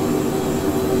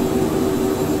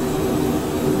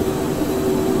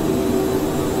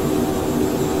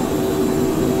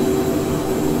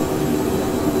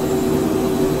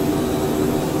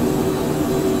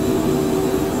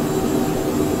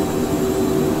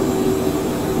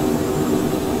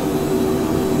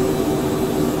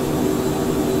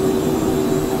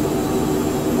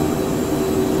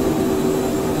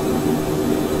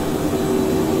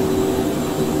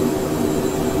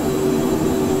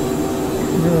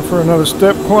 for another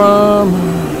step climb.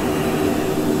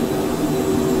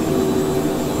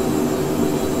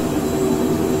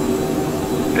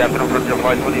 Good afternoon, Frontier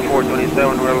Flight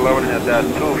 2427, we're loading at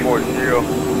 240,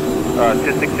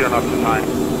 260 knots of time.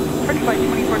 Frontier Flight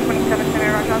 2427,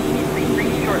 Center Roger, please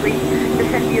leave shortly.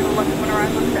 Descend via the left one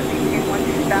arrival, 17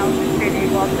 State A,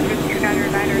 Los Angeles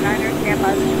 299er, stand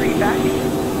by the 3 back.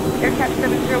 Aircraft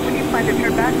 70, when you plan to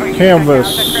turn back, or you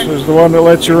Canvas is the one that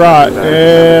lets you right.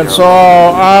 And so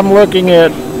I'm looking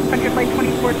at Frontier Flight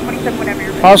 2427, whenever you're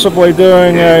ready. possibly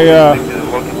doing a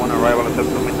One arrival at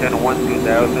September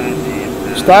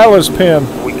 10-1-2000. stylus pin.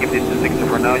 We keep this to 60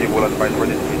 for now, you will advise for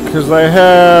this. Because they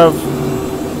have,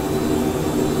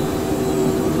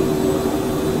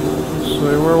 let's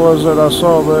see, where was it? I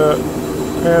saw that.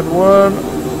 Had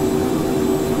one.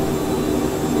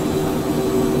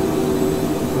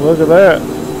 Look at that.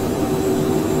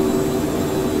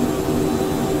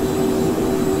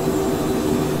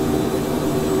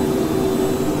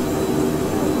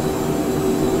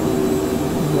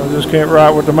 I just can't write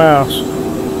with the mouse.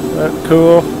 That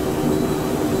cool.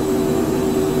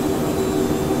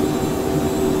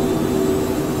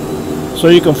 So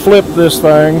you can flip this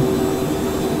thing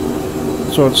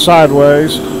so it's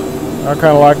sideways. I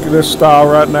kind of like this style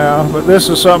right now, but this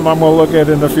is something I'm going to look at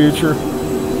in the future.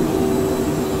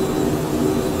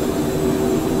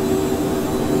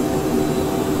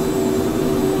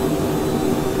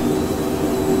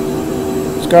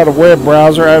 It's got a web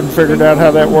browser. I haven't figured out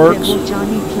how that works.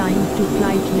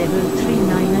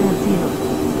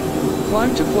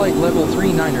 Climb to flight level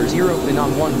 390,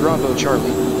 Phenom 1 Bravo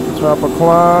Charlie. Top of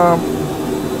climb.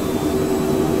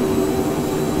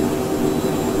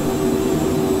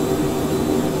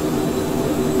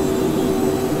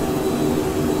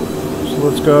 So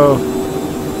let's go.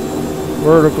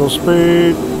 Vertical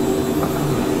speed.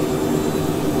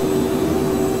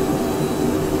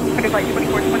 Flight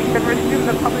 2427, resume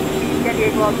the public speed, San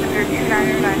Diego, Los Angeles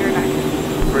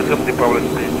 299. Resume the public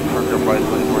speed, Frontier Flight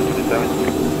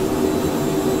 2427.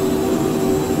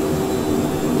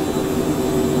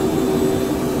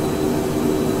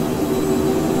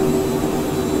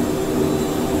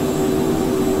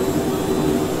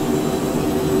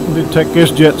 Need to take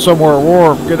this jet somewhere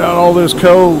warm, get out all this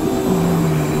cold.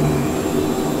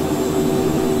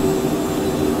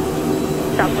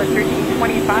 Southwest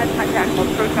 1325, contact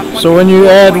approach on So when you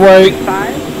add weight,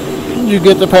 you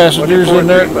get the passengers in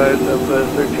there.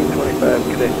 Southwest 1325,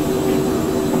 today.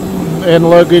 And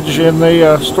luggage in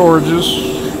the storages.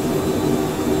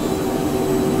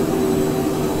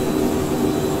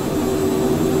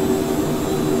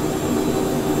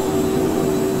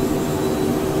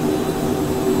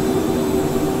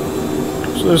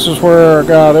 So this is where I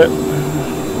got it.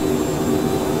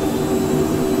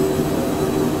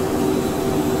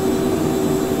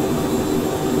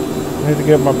 Need to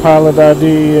get my pilot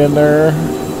ID in there.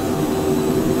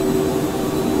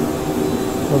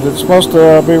 But it's supposed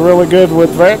to be really good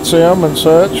with VATSIM and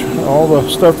such. All the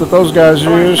stuff that those guys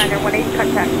use. Florida 18,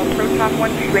 contact approach on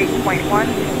 128.1.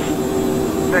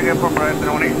 Second from Florida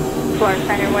 18. Florida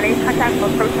 18, contact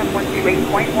approach on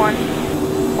 128.1.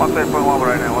 1.1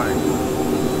 right now, 18.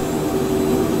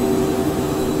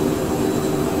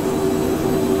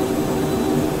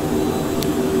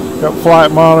 Got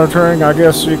flight monitoring. I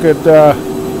guess you could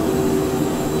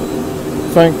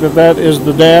think that that is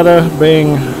the data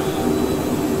being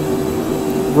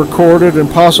recorded and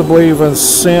possibly even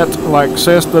sent, like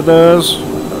Cessna does,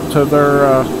 to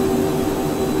their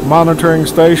monitoring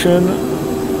station.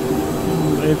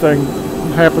 Anything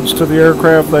happens to the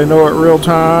aircraft, they know it real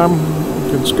time.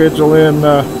 You can schedule in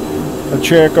a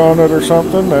check on it or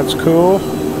something. That's cool.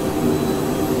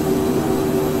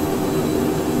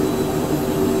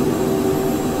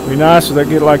 Be nice if they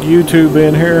get like YouTube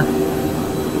in here.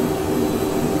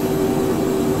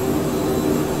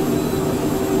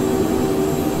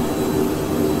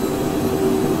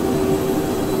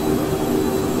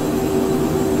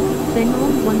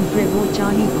 Phenom 1 Bravo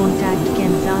Charlie, contact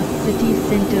Kansas City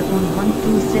Center on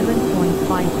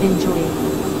 127.5. Enjoy.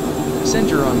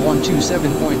 Center on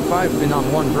 127.5,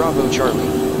 Phenom 1 Bravo Charlie.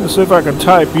 Let's see if I can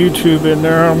type YouTube in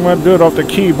there. I'm going to do it off the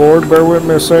keyboard. Bear with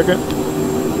me a second.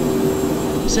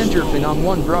 Center Phenom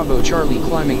 1 Bravo Charlie,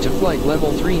 climbing to flight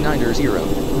level 390.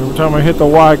 Every time I hit the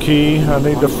Y key, I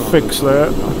need to fix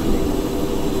that.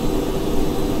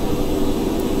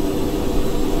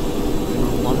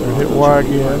 I hit Y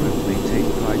again.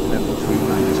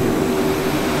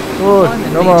 Oh,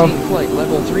 come on. Flight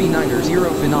level 390,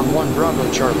 Phenom 1 Bravo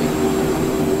Charlie.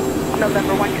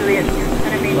 November 1 Juliet,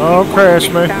 Don't crash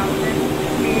me.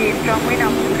 Strong wind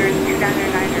altitude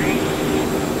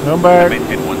 299. Come back.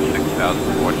 Maintain 160.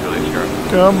 2000 for 1 Juliet Sierra.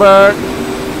 Come back.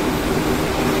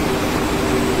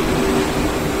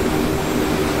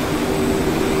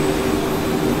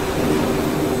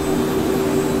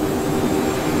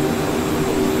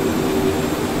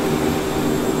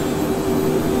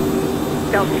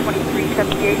 Delta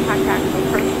 2378, contact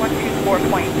approach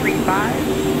 124.35.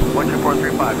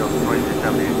 12435, Delta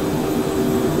 2378.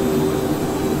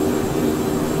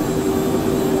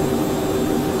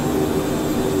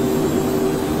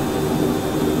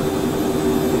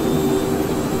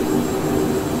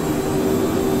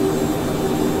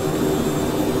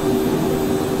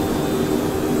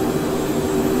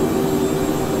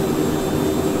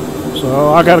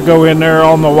 So I got to go in there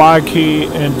on the Y key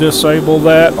and disable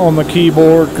that on the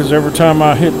keyboard, because every time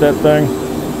I hit that thing,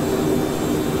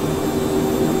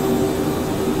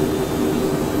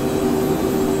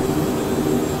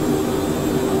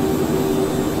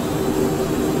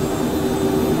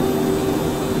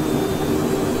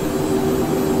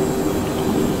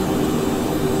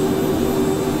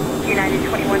 United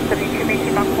 2172,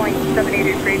 maintain Mach point 78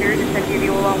 or greater, descend to the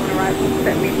Ola on arrival,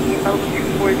 set maintain level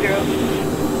 240.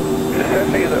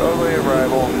 Descend via the Ole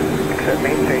arrival, except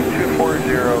maintain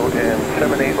 240 and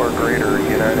 78 or greater,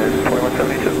 United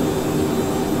 2172.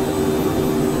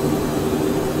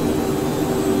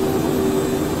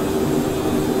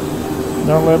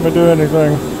 don't let me do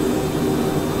anything.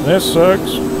 This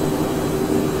sucks.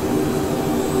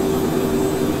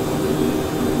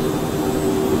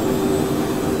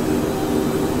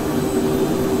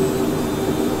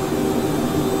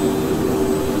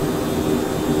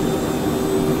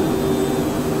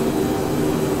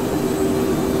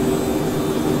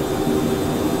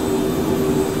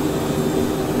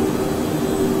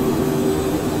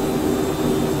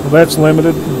 That's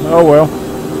limited. Oh well.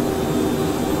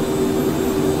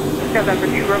 November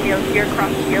 2 Romeo here,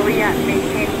 cross Gilead,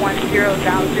 maintain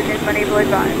 10,000, is unable to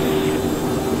advise.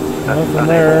 Nothing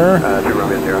there. 2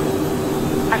 Romeo 0.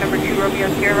 Number 2 Romeo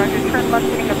here, roger, turn left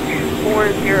heading up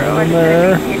 240, and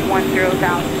there. maintain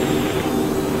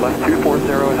 10,000. Left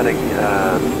 240 heading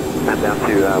and down to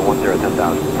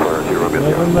 10,000 for 2 Romeo 0.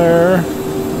 Nothing there.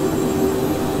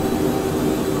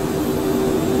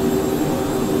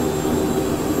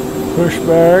 Push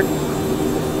back.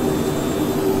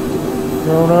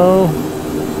 Chrono.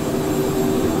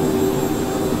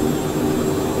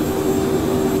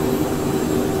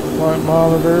 Flight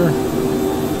monitor.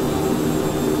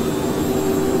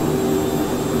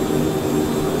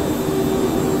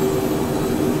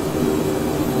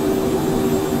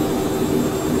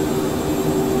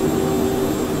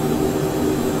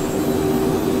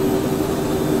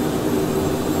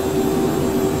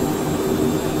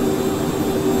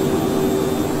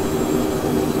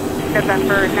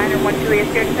 November 901 Juliet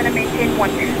Sierra, descend and maintain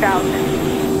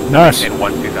 12,000. Nice. Maintain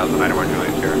 12000, 901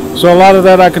 Juliet Sierra. So a lot of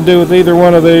that I can do with either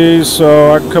one of these,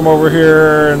 so I can come over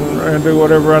here and do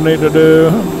whatever I need to do.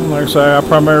 Like I say, I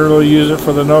primarily use it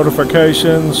for the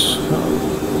notifications.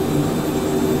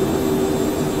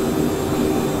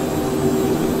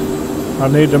 I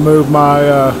need to move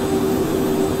my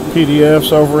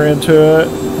PDFs over into it.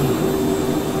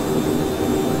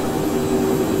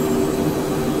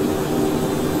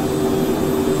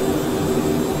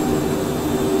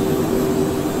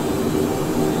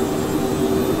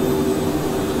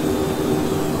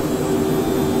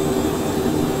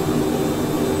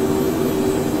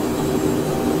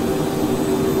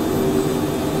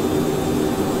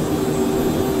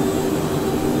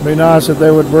 Be nice if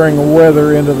they would bring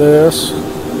weather into this.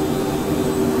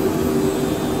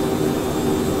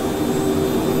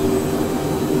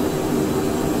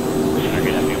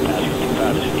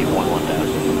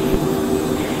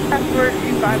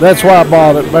 That's why I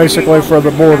bought it, basically for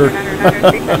the border.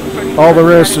 All the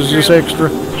rest is just extra.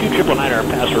 2999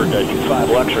 password 25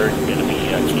 Luxor going to be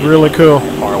it's really cool.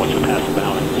 Far once you pass the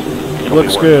balance.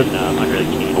 Looks good. Under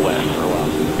the west for a while.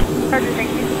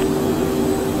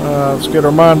 Let's get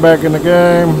our mind back in the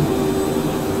game.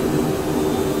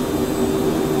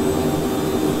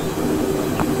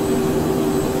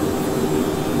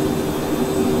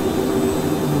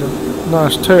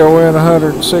 Nice tailwind,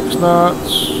 106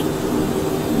 knots.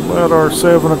 About our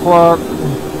 7 o'clock.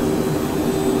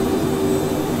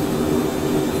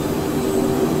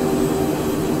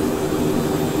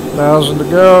 $1,000 to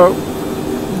go.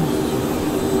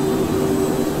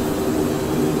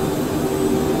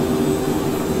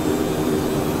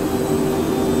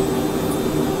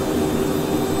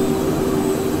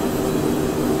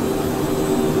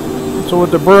 So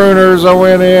with the Bruners, I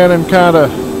went in and kind of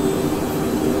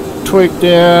tweaked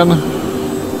in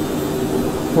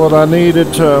what I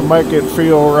needed to make it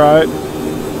feel right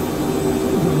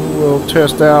will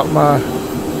test out my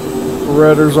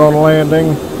rudders on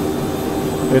landing.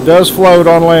 It does float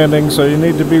on landing, so you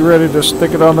need to be ready to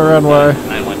stick it on the runway.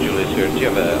 91 Julius here. Do you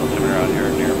have an altimeter out here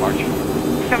near March?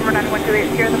 Number 91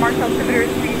 Juliet here. The March altimeter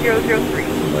is 3003.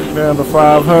 Back down to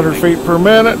 500 feet per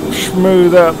minute.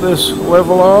 Smooth out this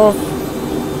level off.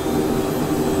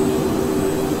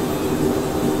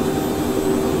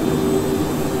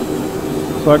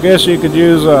 So I guess you could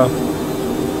use a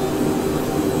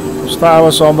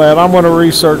stylus on that. I'm going to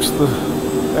research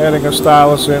adding a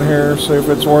stylus in here, see if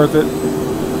it's worth it.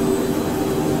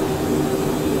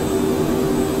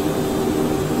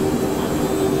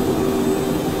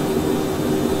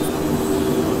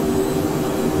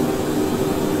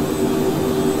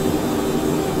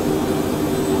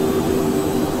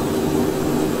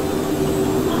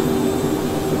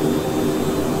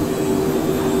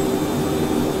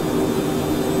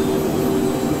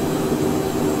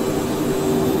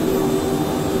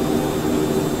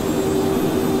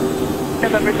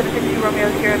 November 760 Romeo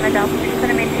is here at mid altitude. Going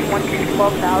to maintain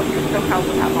 12,000. So how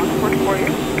will have on board for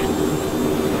you?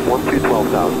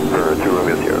 12,000 for 2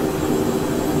 Romeo Sierra.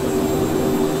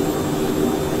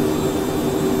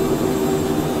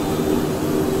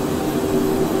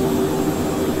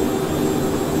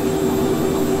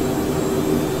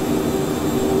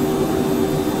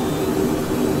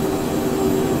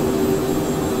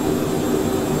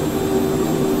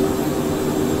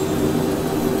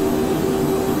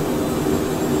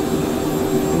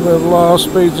 Level off,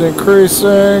 speed's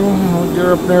increasing. We'll get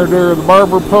up near the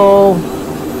barber pole.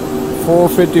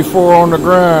 454 on the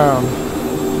ground.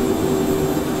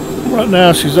 Right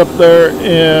now she's up there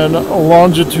in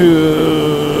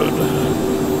longitude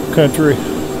country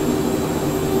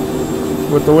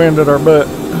with the wind at our butt.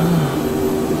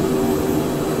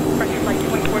 French flight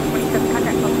 2427,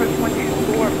 contact approach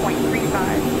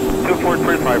 124.35.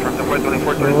 2435 from the flight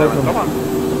 2427, come on.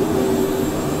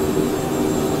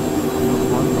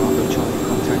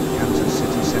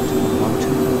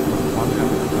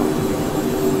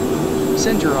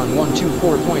 Center on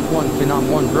 124.1 Phenom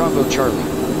 1 Bravo Charlie.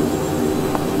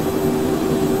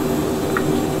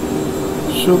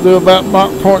 She'll do about Mach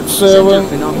 0.7.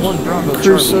 Phenom 1 Bravo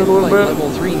Increase Charlie it a little flight bit.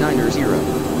 level 390.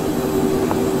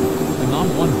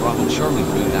 Phenom 1 Bravo Charlie,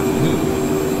 good afternoon.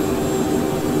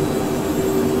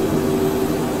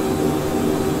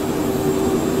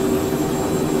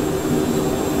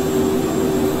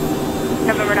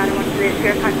 November 91 Juliet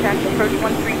Sierra, contact approach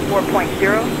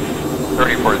 134.0.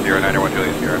 340, 91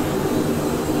 Juliet Sierra.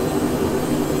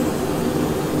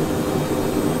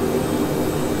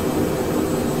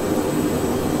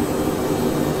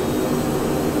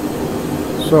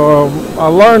 So I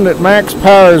learned that max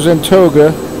power is in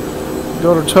Toga.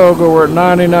 Go to Toga, we're at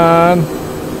 99.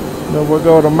 Then we'll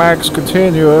go to max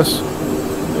continuous.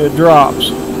 It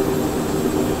drops.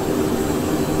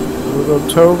 We'll go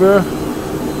to Toga.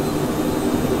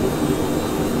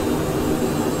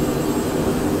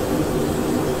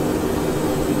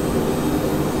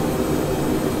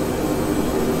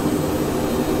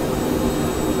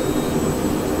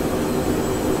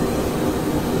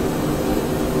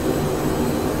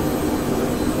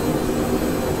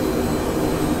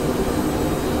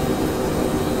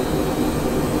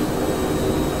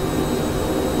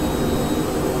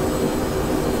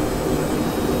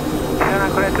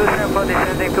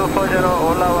 Descending 240,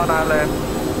 Ola 1 Island.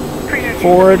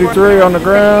 483 on the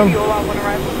ground.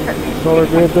 So we're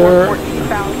good there.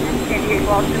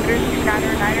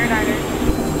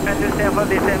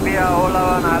 14,000,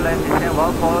 Ola 1 Island, descend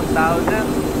 4,000,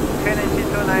 finish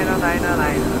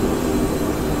 29099.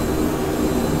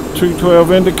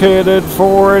 212 indicated,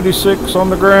 486 on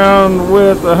the ground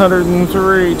with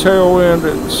 103 tailwind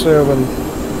at 7.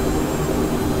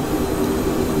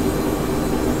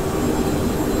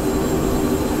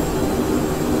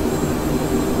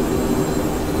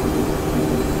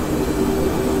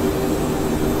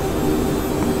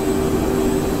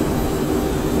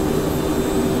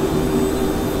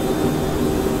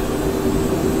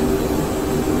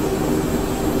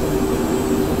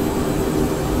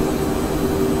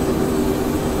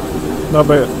 Not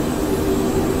bad.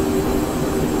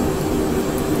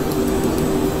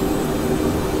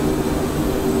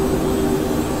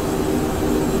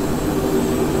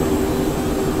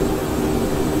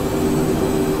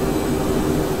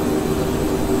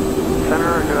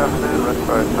 Center, good afternoon. Red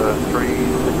Star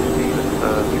 316, it's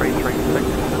 336,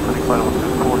 descending flight level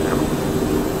 240.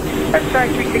 Red Star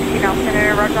 316 now,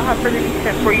 Senator Roger. I'll have further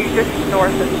descent for you just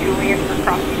north of Julian for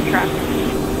crossing traffic.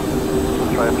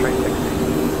 Try 360.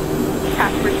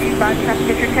 Task received 5,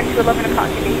 traffic is 10 to 11 o'clock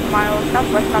at 8 miles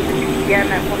southwest longitude PM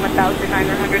at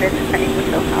 1,900 and descending with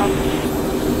SoCal.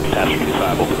 passenger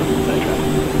viable for that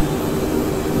traffic.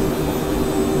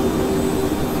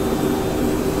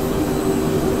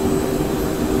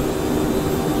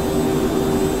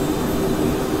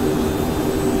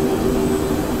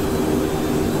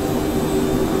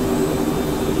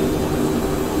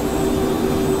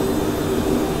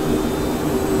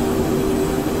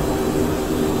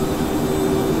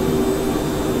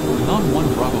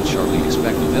 Charlie,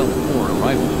 expect the Delta 4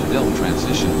 arrival with the Delta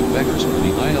transition with vectors for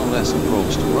the ILS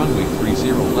approach to runway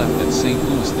 30 left at St.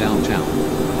 Louis downtown.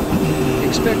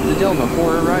 Expect the Delta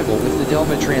 4 arrival with the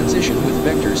Delta transition with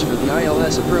vectors for the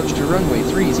ILS approach to runway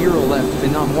 30 left,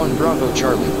 Phenom 1 Bravo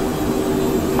Charlie.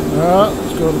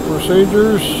 Let's go to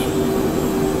procedures.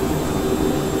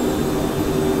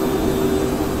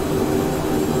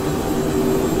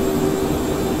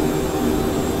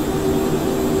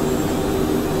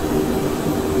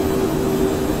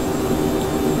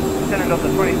 Delta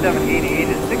 2788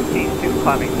 is 16.2,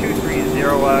 climbing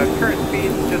 230, current speed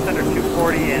just under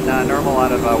 240 and normal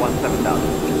out of 17,000.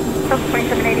 Delta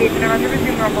 2788, roger,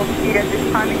 resume normal speed at this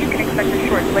time, and you can expect a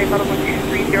short delay, level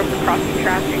 1230 for crossing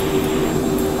traffic.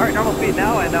 Alright, normal speed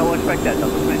now, and we'll expect that,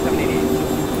 Delta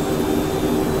 2788.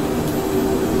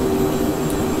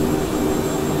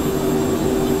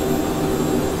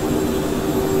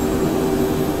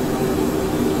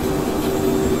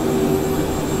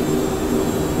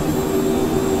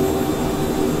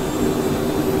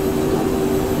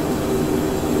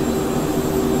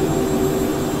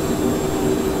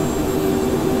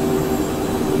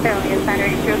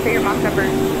 Say your Mach number.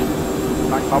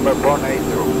 Mach number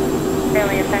 180.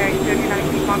 Alien Center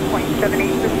 290,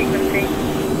 1.78 for sequencing.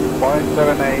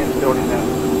 0.78,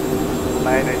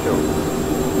 982.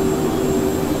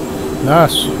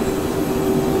 Nice.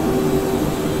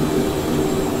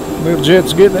 Little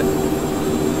jet's getting it.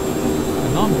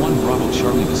 Phenom 1 Bravo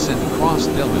Charlie descend across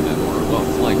Delta at or above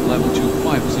flight level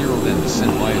 250, then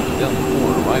descend via the Delta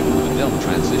 4 arrival with the Delta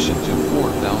transition to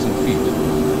 4,000 feet.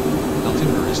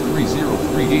 Altimeter is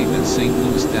 3038 at St.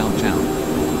 Louis downtown.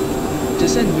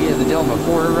 Descend via the Delta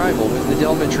 4 arrival with the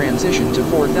Delta transition to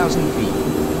 4,000 feet.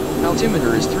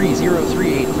 Altimeter is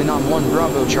 3038, Phenom 1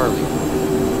 Bravo Charlie.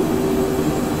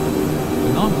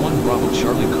 Phenom 1 Bravo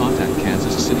Charlie, contact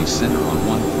Kansas City Center on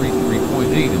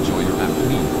 133.8. Enjoy your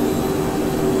afternoon.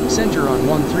 Center on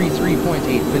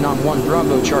 133.8, Phenom 1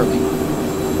 Bravo Charlie.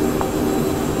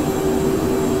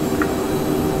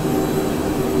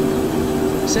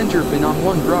 Center Phenom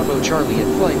 1 Bravo Charlie at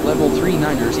flight level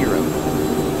 390.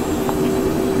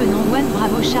 Phenom 1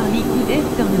 Bravo Charlie, good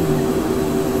afternoon.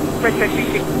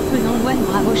 Phenom 1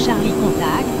 Bravo Charlie,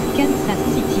 contact Kansas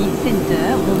City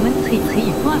Center on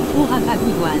 133.4 Alpha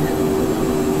Good One.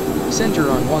 Center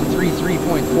on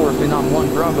 133.4, Phenom 1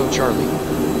 Bravo Charlie.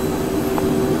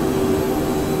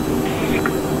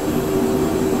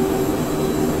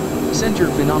 Center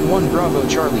Phenom 1 Bravo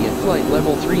Charlie at flight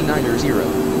level 390.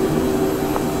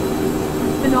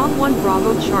 Phenom 1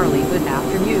 Bravo Charlie, good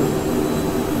afternoon.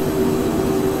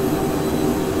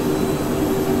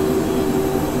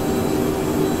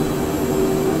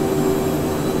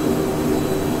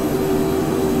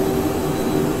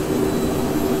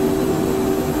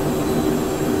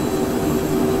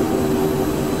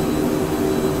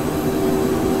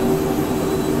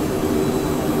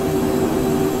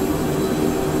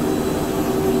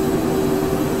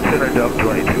 Center Delta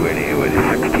 2288 with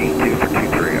 16.2 for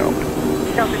 230.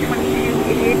 Delta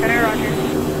 2288, Center, roger.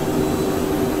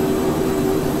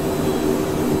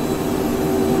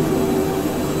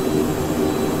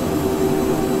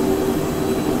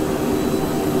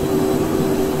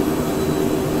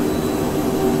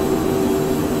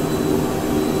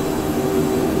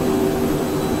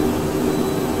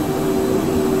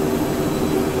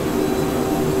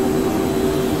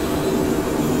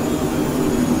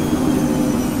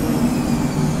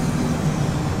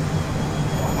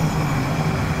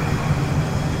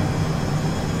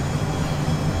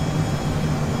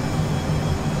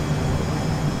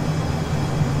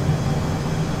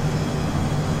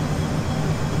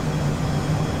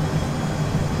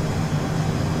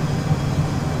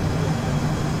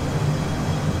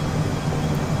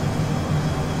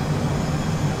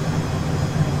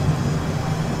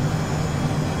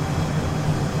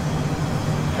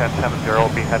 Will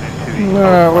be heading to the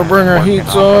we'll bring our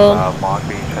heats on. Long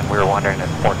Beach, and we were wondering if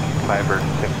 14.5 or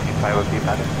 16.5 would be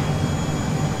better.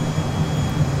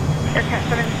 Aircat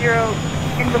 70,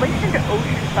 in relation to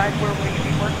Oceanside, where will you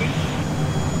be working?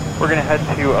 We're going to head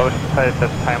to Oceanside at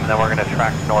this time, and then we're going to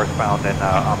track northbound and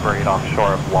operate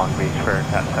offshore of Long Beach for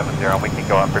Aircat 70. We can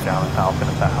go up or down the south,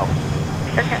 if that helps.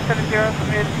 Aircat 70,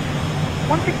 submitted.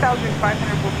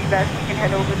 16,500 will be best. You can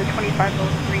head over the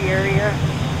 2503 area.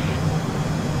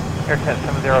 Aircat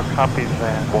 70 copies,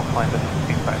 and we'll climb to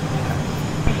 65.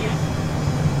 Thank you.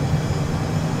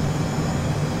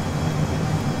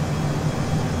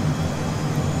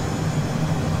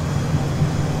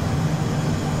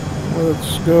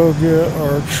 Let's go get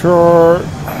our chart.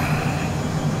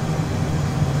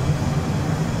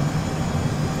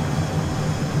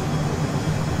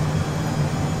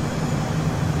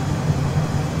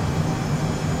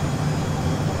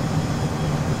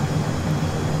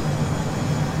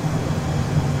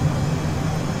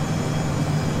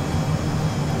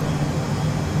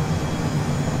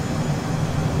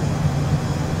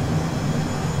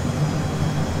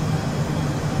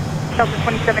 Delta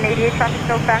 2788, traffic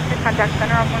no factor, contact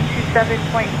center on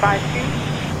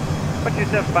 127.52.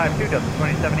 12752, Delta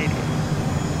 2788.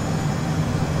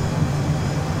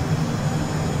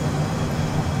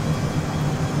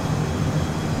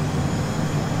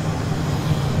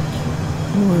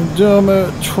 We're down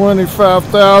at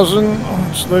 25,000,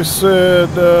 which they said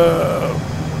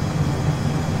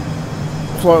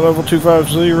flight level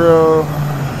 250.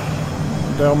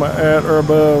 Delma at or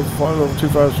above flight level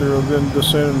 250, then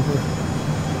descend to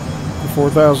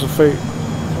 4,000 feet.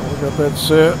 So we got that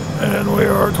set, and we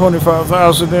are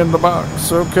 25,000 in the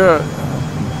box. Okay.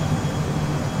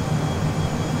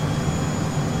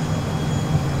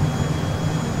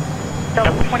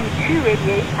 Delta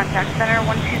 2288, contact center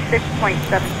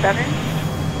 126.77.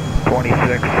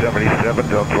 2677,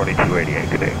 Delta 2288,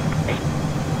 good day.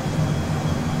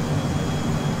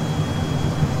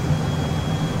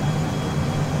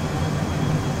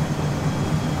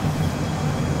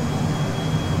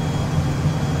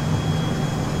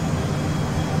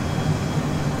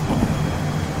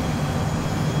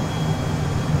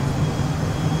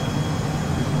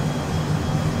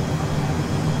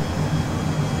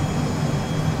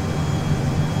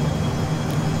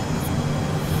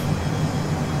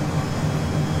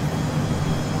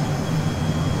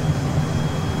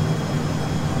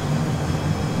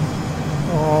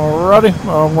 Alrighty,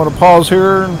 I'm going to pause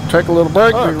here and take a little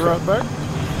break. Okay. Be right back.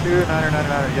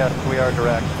 2999, yes, we are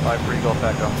direct. 53 Golf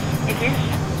Echo. Thank you.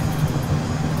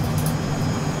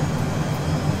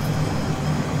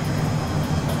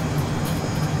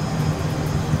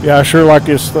 Yeah, I sure like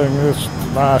this thing. It's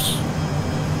nice.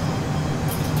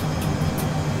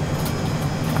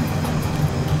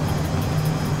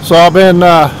 So I've been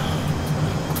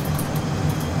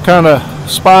kind of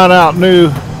spying out new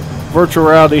virtual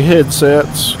reality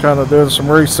headsets, kind of doing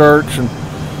some research, and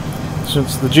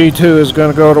since the G2 is going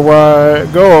to go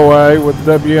away with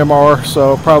WMR,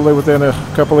 so probably within a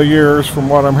couple of years from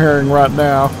what I'm hearing right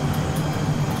now.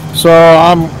 So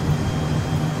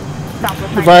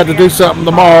if I had to do something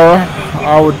tomorrow,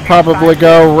 I would probably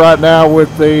go right now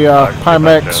with the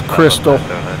Pimax Crystal,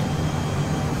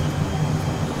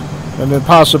 and then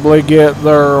possibly get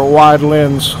their wide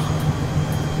lens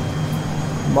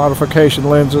modification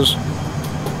lenses.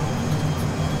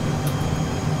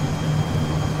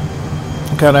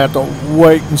 Kind of have to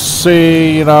wait and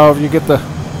see, you know, if you get the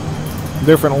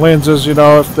different lenses, you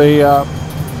know, if the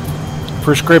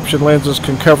prescription lenses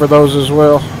can cover those as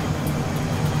well.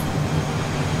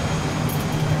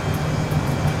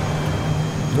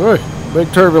 Oy,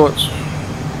 big turbulence.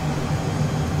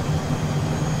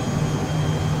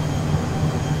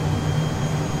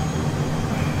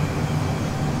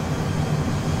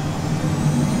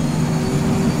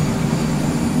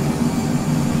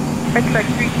 Express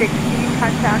 316,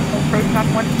 contact approach on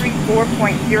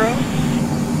 134.0.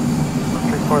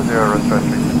 340, Express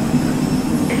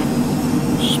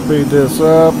 316. Speed this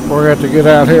up. We're going to have to get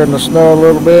out here in the snow a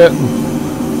little bit and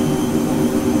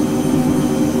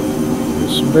get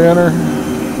some dinner.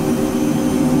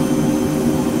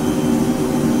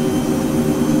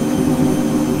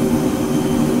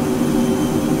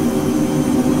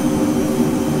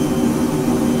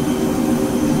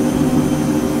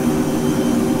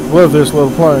 Love this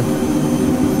little plane.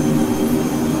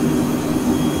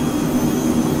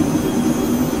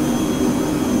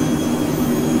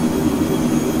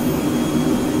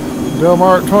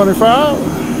 Delmark 25.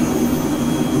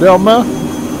 Delma.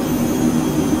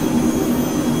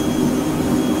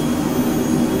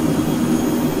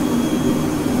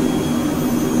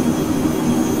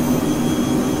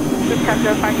 This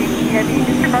Captain 580 Heavy,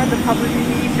 disregard the published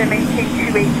speeds and maintain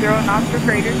 280 knots or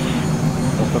greater.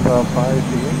 That's about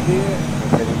 580.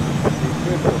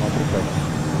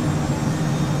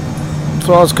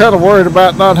 So I was kind of worried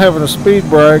about not having a speed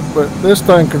brake, but this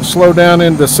thing can slow down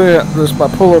in descent just by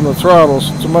pulling the throttles.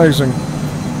 It's amazing.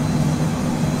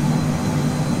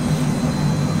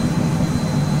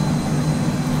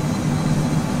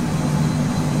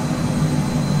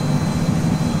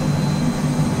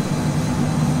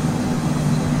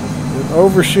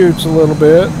 overshoots a little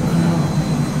bit.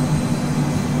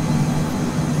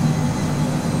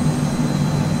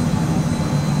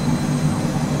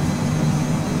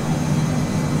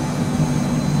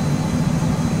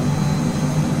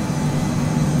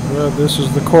 This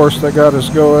is the course that got us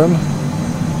going.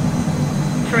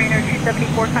 Trainer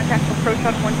 274, contact approach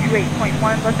on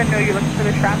 128.1. Let them know you're looking for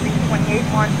the traffic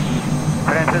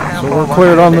 28.1. So we're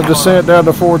cleared on the descent down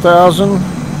to 4,000.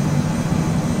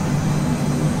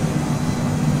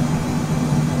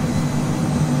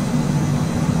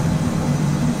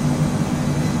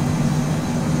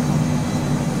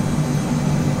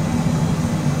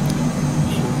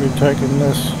 Should be taking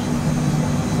this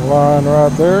line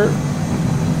right there.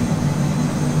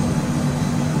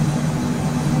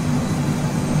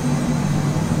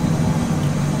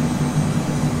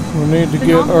 We need to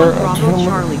get our Bravo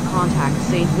Charlie, contact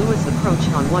St. Louis approach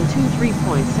on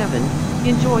 123.7.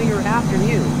 Enjoy your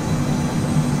afternoon.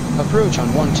 Approach on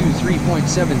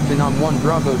 123.7 Phenom 1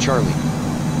 Bravo Charlie.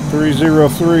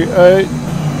 3038.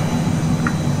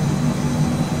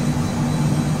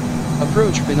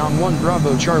 Approach Phenom 1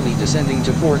 Bravo Charlie descending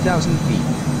to 4,000 feet.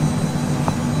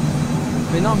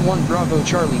 Phenom 1 Bravo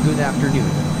Charlie, good afternoon.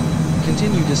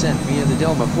 Continue descent via the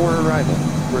Delma 4 arrival,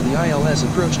 where the ILS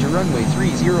approach to runway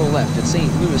 30 left at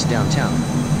St. Louis downtown.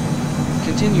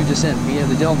 Continue descent via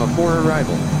the Delma 4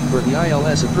 arrival, where the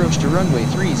ILS approach to runway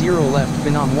 30 left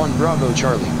Phenom 1 Bravo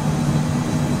Charlie.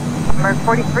 Number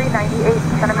 4398,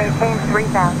 gonna maintain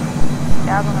 3,000.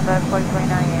 1,000 above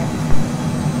 4398.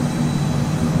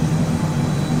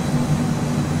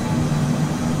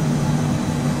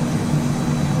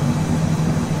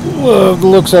 Love the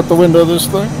looks out the window of this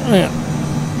thing. Man.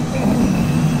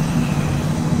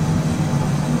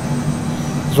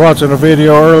 I was watching a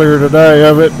video earlier today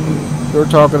of it, and they're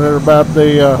talking about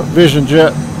the Vision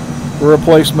Jet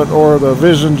replacement, or the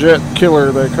Vision Jet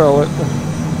killer they call it.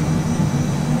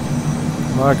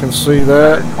 I can see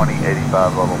that.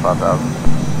 2085 level 5,000.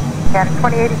 Got a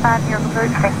 2085 near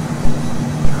approach.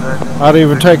 I'd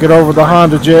even take it over the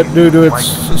Honda Jet due to its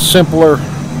simpler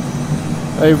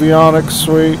avionics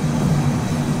suite.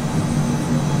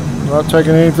 Not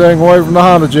taking anything away from the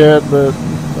Honda Jet, but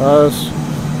it's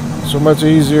so much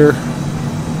easier.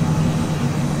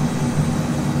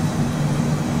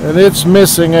 And it's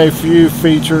missing a few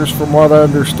features from what I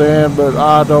understand, but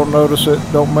I don't notice it.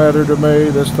 Don't matter to me.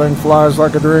 This thing flies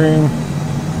like a dream.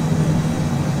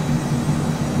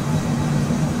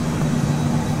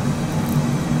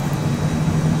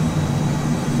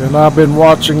 And I've been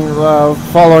watching,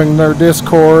 following their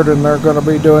Discord, and they're going to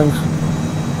be doing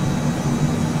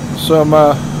some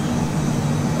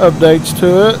updates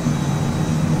to it.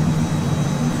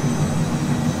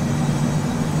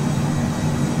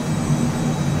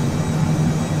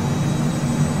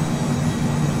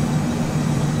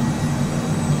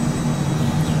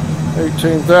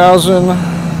 $18,000.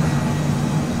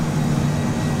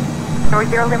 North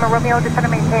 0 Lima Romeo, just gonna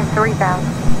maintain 3,000.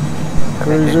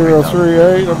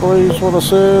 3038, I believe is what I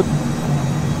said.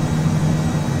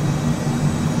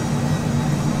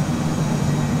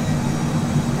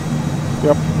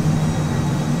 Yep.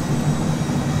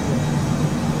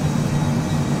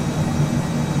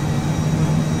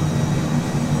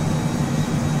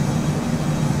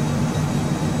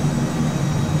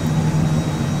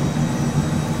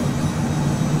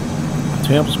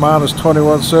 Temps minus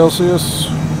 21 Celsius.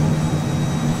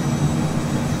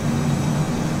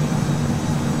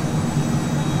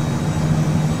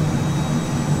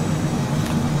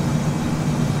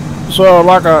 So,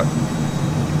 like I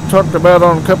talked about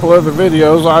on a couple other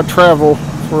videos, I travel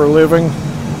for a living,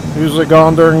 usually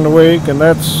gone during the week, and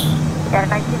that's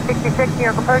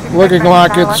looking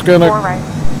like it's going to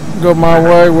go my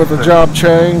way with a job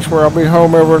change where I'll be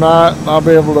home every night. I'll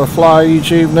be able to fly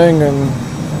each evening, and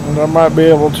I might be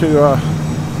able to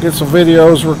get some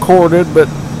videos recorded, but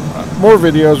more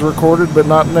videos recorded, but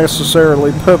not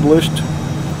necessarily published.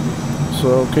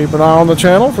 So keep an eye on the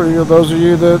channel for those of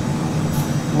you that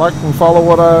like and follow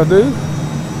what I do.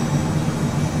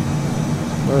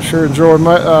 I sure enjoy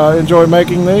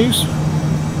making these.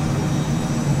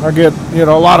 I get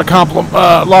a lot of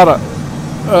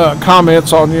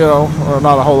comments on or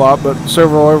not a whole lot, but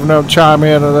several every now and chime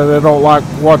in and they don't like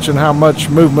watching how much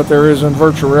movement there is in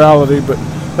virtual reality. But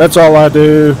that's all I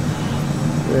do,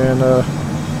 and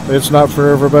it's not for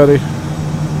everybody.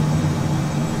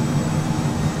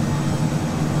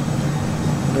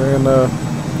 And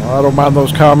I don't mind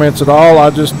those comments at all. I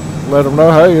just let them know,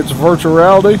 hey, it's virtual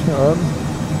reality.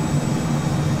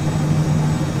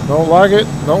 Don't like it,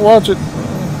 don't watch it.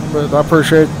 But I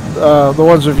appreciate the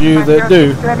ones of you that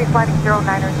do.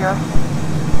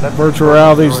 Virtual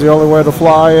reality is the only way to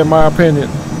fly, in my opinion.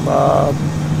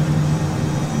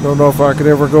 Don't know if I could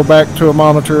ever go back to a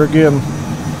monitor again.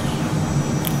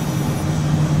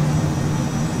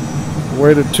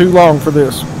 Waited too long for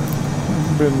this.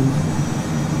 Been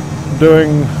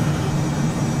doing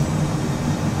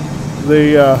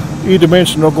the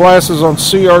E-dimensional glasses on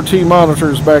CRT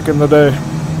monitors back in the day.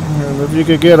 And if you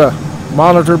could get a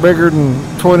monitor bigger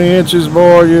than 20 inches,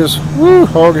 boy, just woo,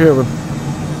 hog heaven.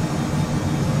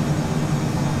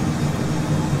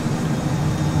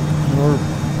 We're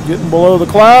getting below the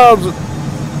clouds.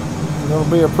 It'll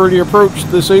be a pretty approach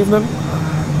this evening.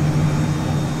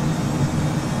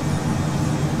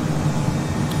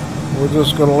 We're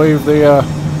just going to leave the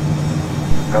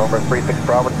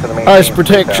ice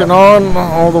protection on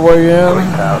all the way in.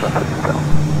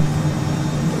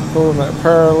 Pulling that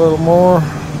power a little more.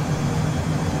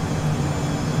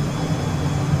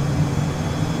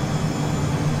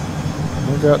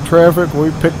 We got traffic. We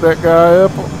picked that guy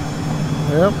up.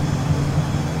 Yep.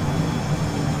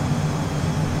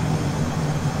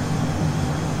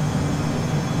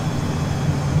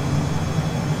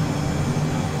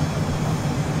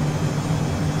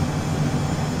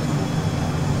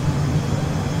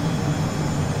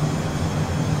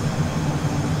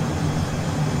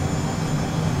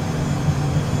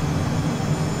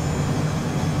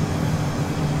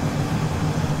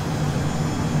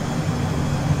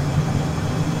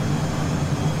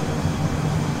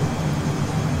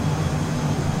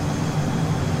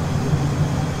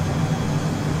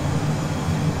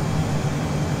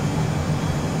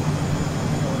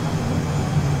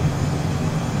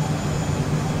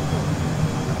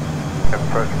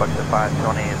 Approach Buck to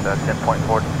 520 is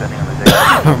 10.4 descending on the day.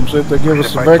 See if they give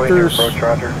us the vectors.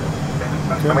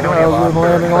 10,000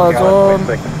 landing lights on.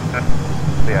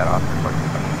 Yeah,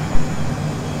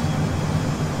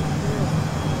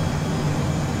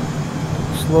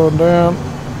 Slowing down.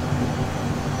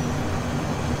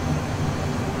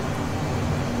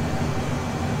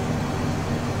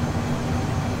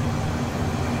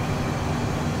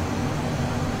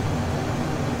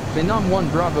 Phenom 1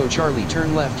 Bravo Charlie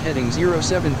turn left heading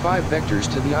 075 vectors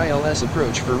to the ILS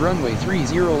approach for runway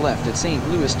 30 left at St.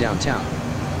 Louis downtown.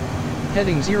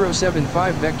 Heading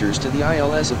 075 vectors to the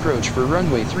ILS approach for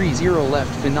runway 30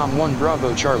 left Phenom 1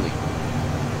 Bravo Charlie.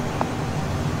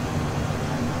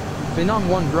 Phenom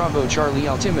 1 Bravo Charlie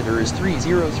altimeter is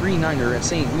 3039er at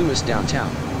St. Louis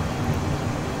downtown.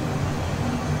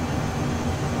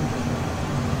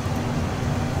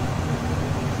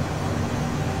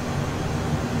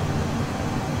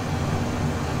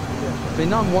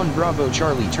 Phenom 1 Bravo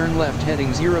Charlie turn left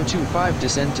heading 025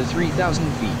 descend to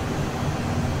 3,000 feet.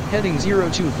 Heading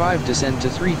 025 descend to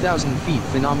 3,000 feet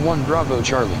Phenom 1 Bravo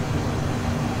Charlie.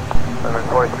 Number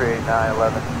 4389,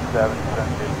 11, 7,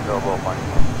 7, available 1.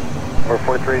 Number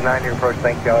 439, your approach,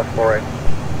 thank you, LS 4 right.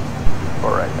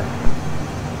 4 right, thanks.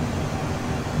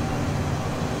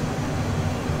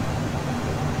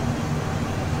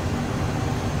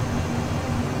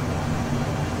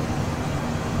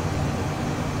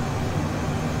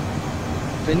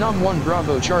 Phenom 1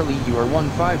 Bravo Charlie, you are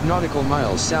 15 nautical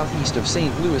miles southeast of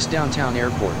St. Louis downtown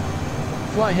airport.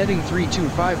 Fly heading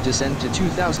 325 descend to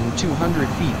 2,200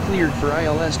 feet cleared for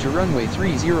ILS to runway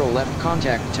 30 left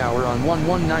contact tower on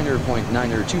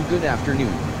 119.902 good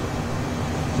afternoon.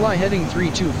 Fly heading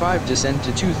 325 descend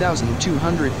to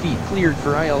 2,200 feet cleared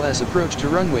for ILS approach to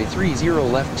runway 30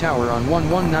 left tower on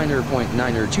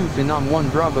 119.902 Phenom 1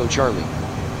 Bravo Charlie.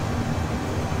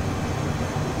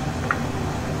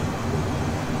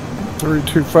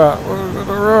 325.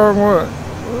 The wrong way.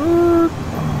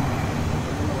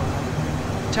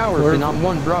 Tower Phenom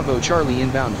 1 Bravo Charlie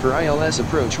inbound for ILS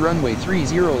approach runway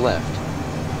 30 left.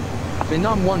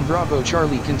 Phenom 1 Bravo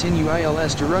Charlie continue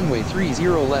ILS to runway 30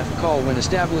 left call when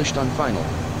established on final.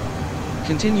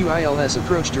 Continue ILS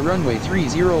approach to runway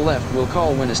 30 left will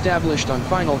call when established on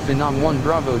final Phenom 1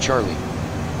 Bravo Charlie.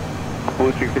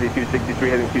 Blue Street 5263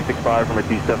 heading 265 from a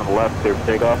 27 left, clear for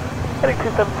takeoff. Heading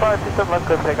 275, 27 left,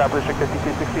 clear for takeoff, Blue Street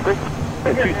 5263.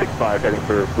 265 heading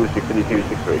for Blue Street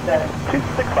 5263.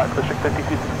 265, Blue Street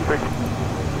 5263.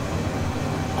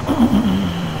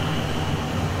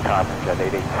 Tom, Jet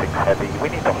 886 Heavy. We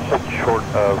need to hold short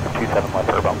of 27 left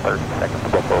for about 30 seconds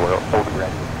before we'll be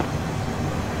ready.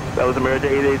 That was America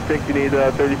 886, you need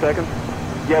 30 seconds?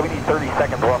 Yeah, we need 30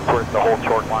 seconds left for the whole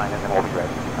short line and then we'll be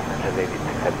ready. Jet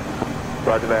 886 Heavy.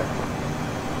 Roger that.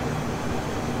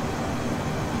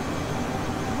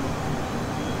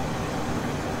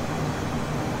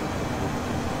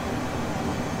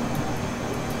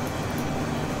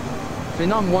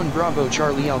 Phenom 1 Bravo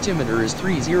Charlie altimeter is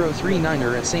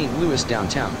 3039er at St. Louis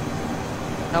downtown.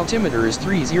 Altimeter is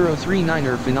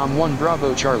 3039er Phenom 1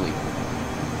 Bravo Charlie.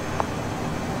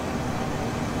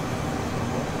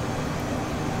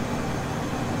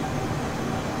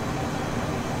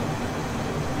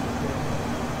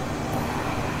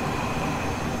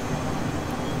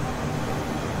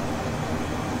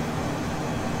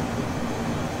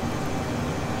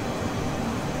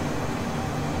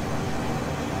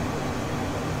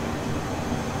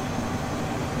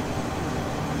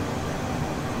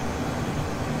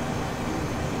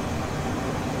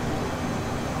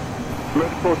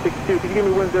 American 462, could you give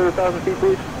me wind 0,000 feet,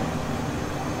 please?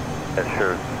 Yeah,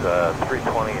 sure. It's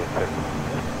 320 at 6.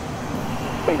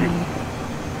 Thank you.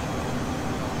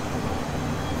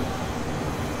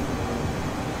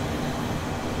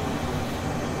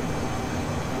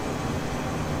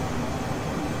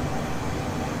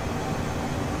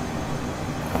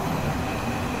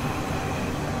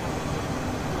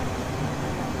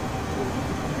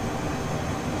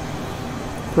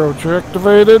 Approach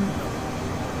activated.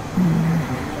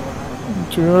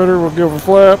 200, we'll give a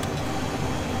flap.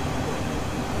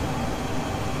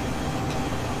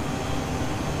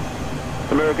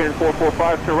 American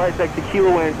 445 to right, back to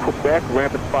Kilo and Quebec,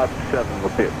 ramp at 57,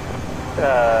 repeat.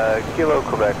 Kilo,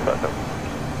 Quebec, 57.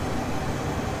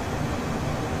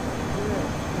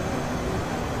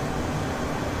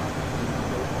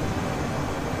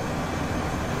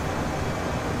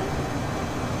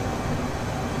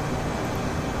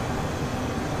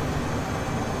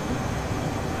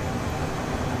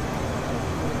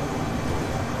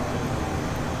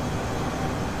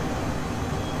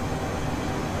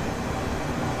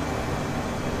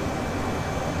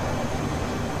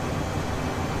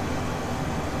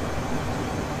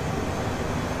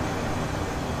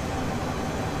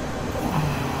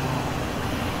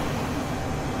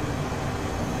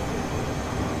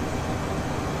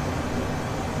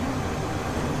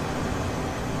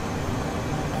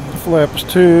 Flap is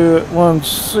 2 at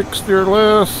 160 or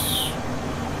less.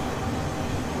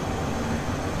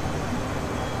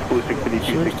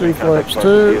 60 flaps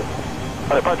 2.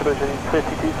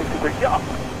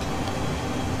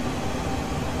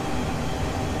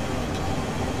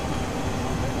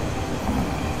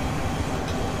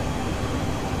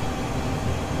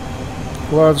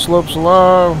 Glide slopes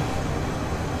alive.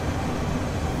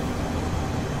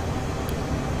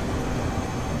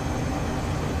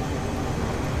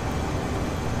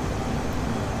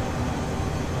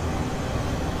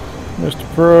 Missed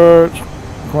approach,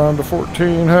 climb to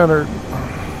 1400.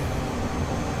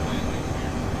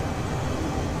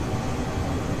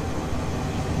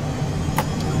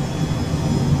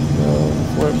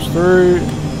 Flaps 3.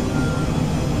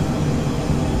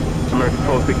 American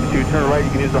 1262, turn right,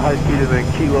 you can use the high speed of the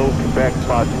Kilo, Quebec,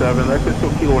 spot 7. That's just still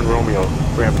Kilo and Romeo,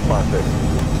 ramp spot 6.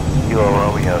 Kilo,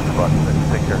 Romeo, spot 6,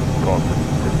 Victor,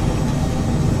 1262.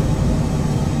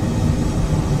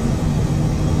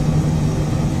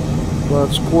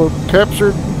 Glide slope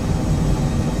captured.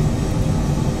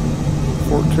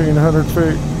 1400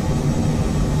 feet.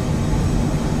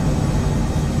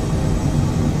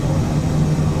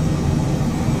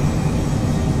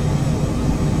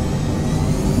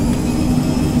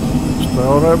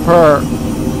 Spell that part.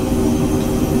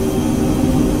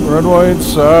 Runway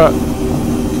inside.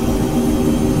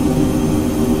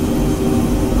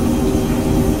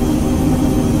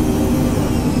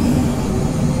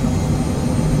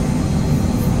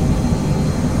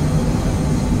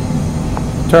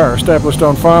 Tower established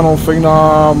on final.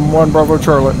 Phenom 1 Bravo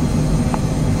Charlie.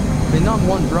 Phenom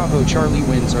 1 Bravo Charlie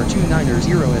winds are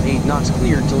 290 at 8 knots,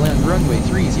 cleared to land runway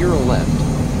 30 left.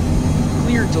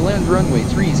 Cleared to land runway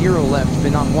 30 left,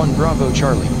 Phenom 1 Bravo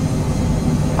Charlie.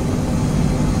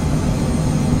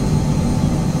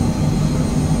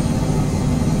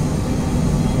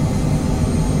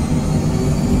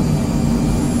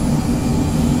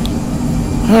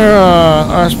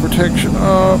 Ice protection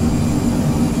up.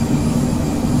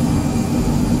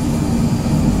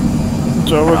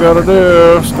 That's all we gotta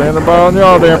do. Standing by on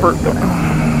yaw damper.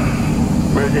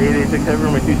 Roger 886 heavy,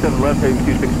 runway 27 left, heading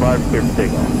 265, clear for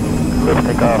takeoff. Clear for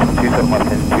takeoff, 27 left,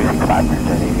 heading 265,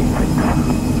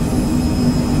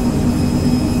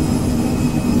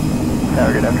 886.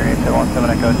 Tower, good afternoon,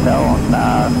 717 Echo Cell on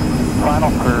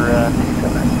final for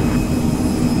 27.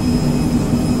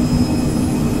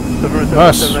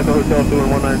 Nice. 717 Echo Hotel,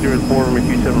 doing 1904, runway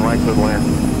 27 right, clear to land.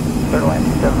 Clear to land,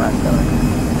 27 right,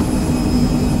 7.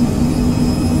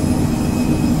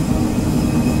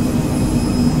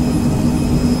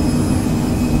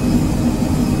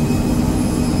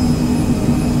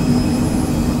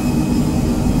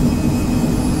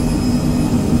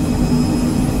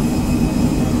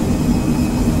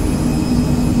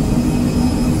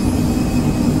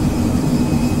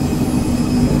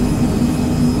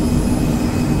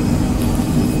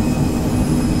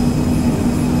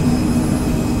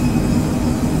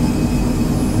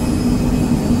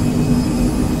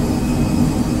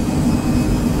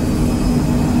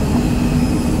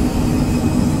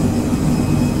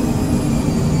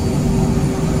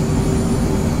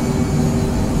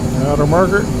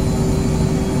 marker.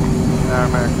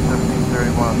 American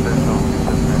 1731 official.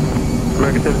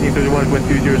 American 1731 is wind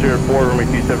 2004, runway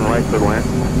 27 right, clear to land.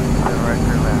 7 right,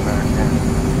 clear to land, American.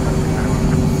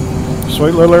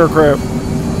 Sweet little aircraft.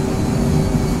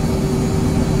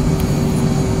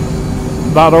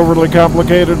 Not overly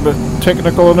complicated, but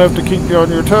technical enough to keep you on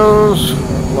your toes.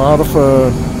 A lot of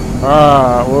fun.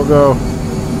 Alright, we'll go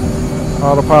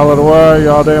autopilot away,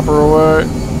 yaw damper away.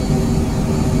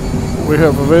 We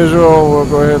have a visual. We'll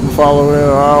go ahead and follow in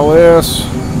ILS.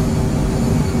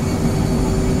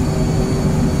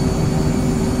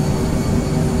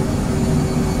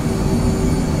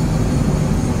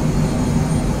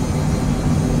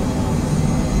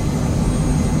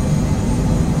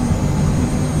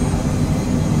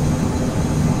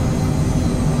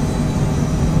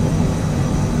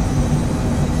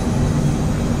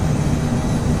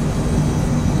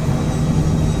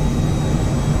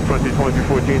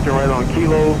 Turn right on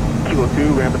Kilo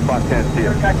 2, ramp at spot 10, see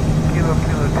ya. Kilo 2,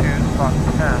 spot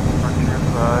 10, departure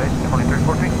by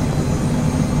 2314.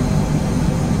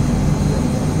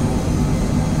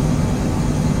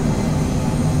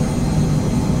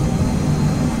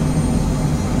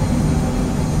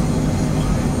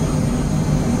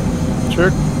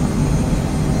 Check.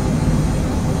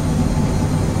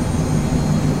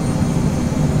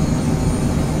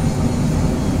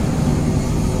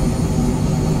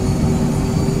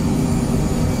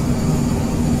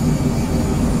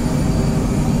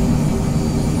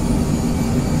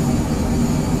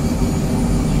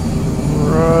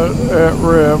 At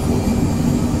rev.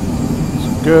 So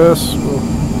Gus will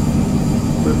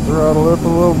put the throttle up a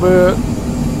little bit.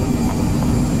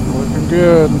 Looking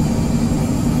good.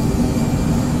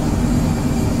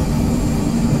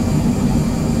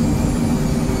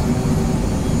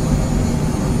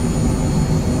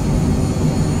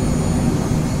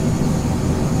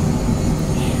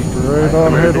 Straight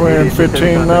on headwind,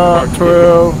 15 knot,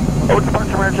 12. Oh,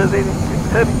 departure marches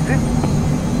 86.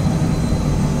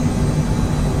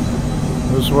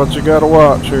 This is what you gotta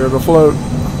watch here, the float.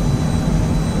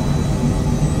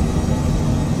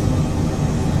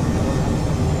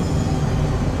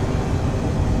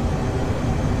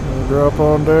 Drop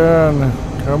on down,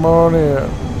 come on in.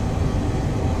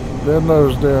 Dead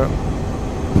nose down.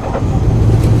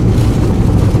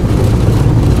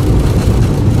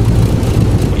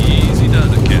 Easy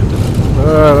done it, Captain.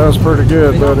 That's pretty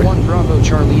good, buddy. 1 Bravo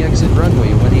Charlie exit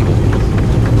runway when able.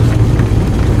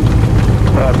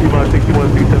 P-Mon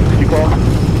 6167, did you call?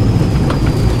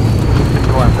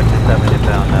 6167,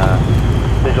 inbound,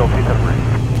 visual 27 right.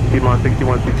 P-Mon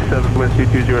 6167, wind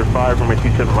 2205, runway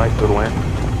 27 right, clear to land.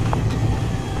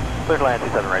 Clear to land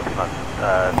 27 right, P-Mon,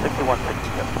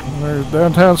 6167. There's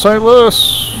downtown St.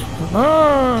 Louis.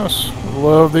 Nice.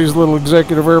 Love these little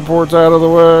executive airports out of the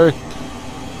way.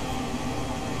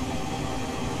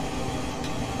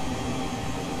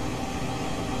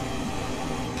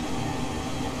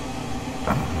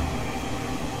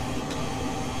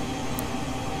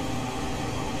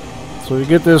 So you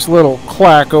get this little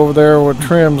clack over there where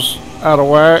trim's out of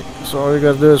whack. So all you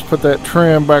got to do is put that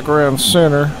trim back around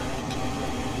center.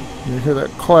 You hear that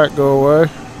clack go away.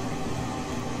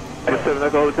 7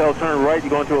 Echo Hotel, turn right, you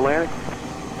going to Atlantic?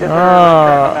 Yes,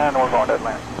 sir, and we're going to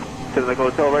Atlantic. 7 Echo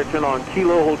Hotel, right, turn on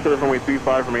Kilo, hold short runway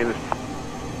 35, remain this.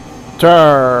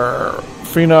 Tire,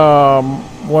 Phenom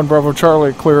 1 Bravo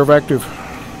Charlie, clear of active.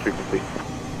 Frequency.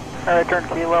 Alright, turn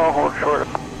Kilo, hold short.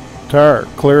 Tire,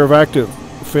 clear of active.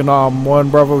 Phenom 1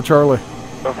 Bravo Charlie.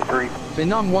 Over 3.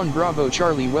 Phenom 1 Bravo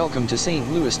Charlie, welcome to St.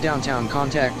 Louis downtown.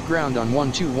 Contact ground on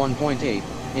 121.8.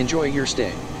 Enjoy your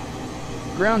stay.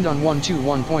 Ground on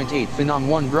 121.8, Phenom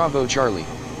 1 Bravo Charlie.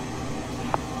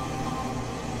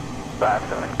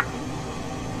 570.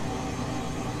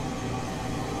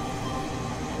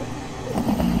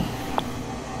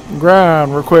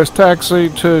 Ground, request taxi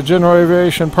to General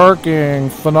Aviation Parking,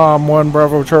 Phenom 1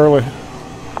 Bravo Charlie.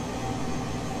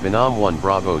 Phenom 1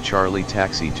 Bravo Charlie,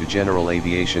 taxi to General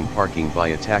Aviation Parking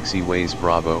via taxiways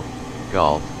Bravo,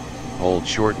 Golf, hold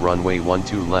short runway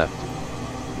 12 left.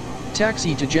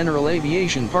 Taxi to General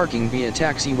Aviation Parking via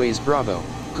taxiways Bravo,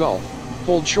 Golf,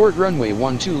 hold short runway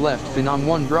 12 left, Phenom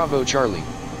 1 Bravo Charlie.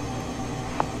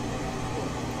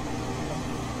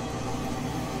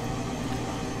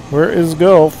 Where is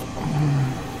Gulf?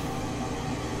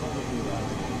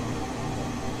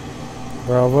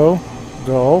 Bravo,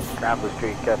 Golf. Ground Blue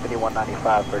Street,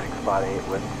 5195, Virgin Spot 8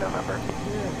 with November.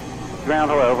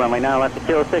 Ground, hello, runway 9 left to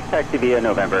Kilo 6, taxi via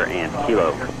November and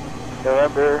Kilo.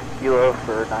 November, Kilo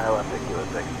for 9 left to Kilo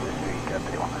 6, Blue Street,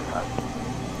 5195.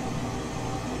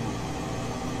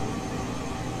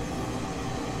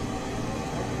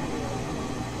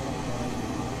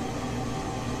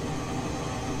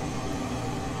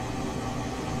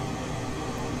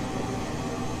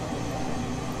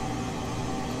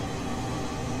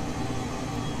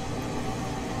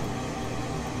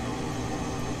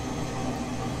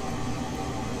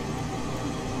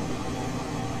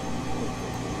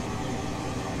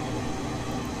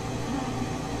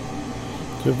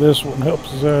 See if this one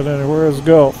helps us out any. Where's the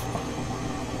Gulf?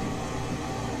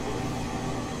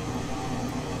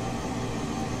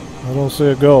 I don't see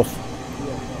a Gulf.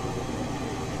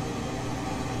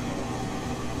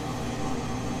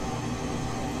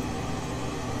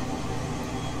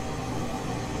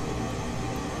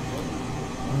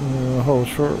 Hold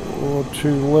short, roll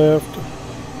 2 left.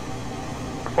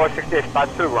 468, spot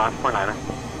 2, Ron, 49er.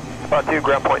 Spot 2,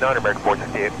 ground point 9, American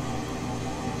 468.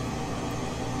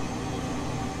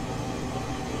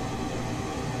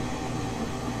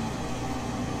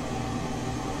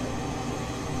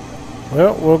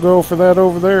 Well, we'll go for that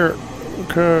over there.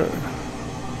 Okay.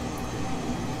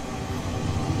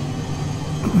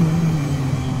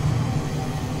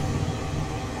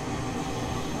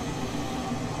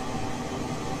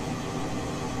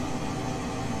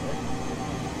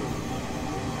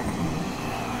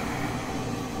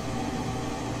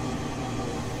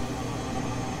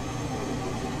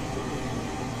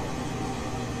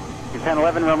 You're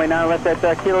 1011, runway 9 left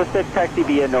at Kilo 6, taxi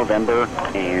via November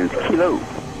and Kilo.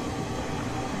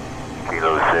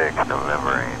 Kilo 6,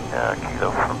 November, and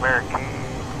Kilo for American,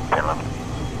 1011.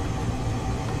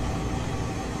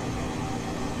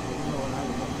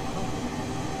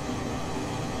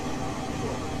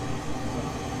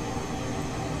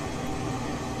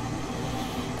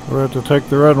 We have to take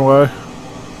the runway.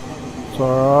 It's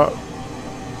alright.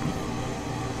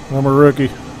 I'm a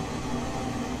rookie.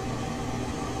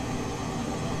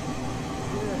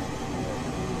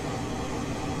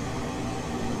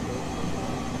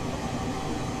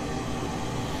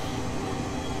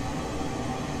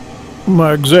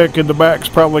 My exec in the back's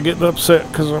probably getting upset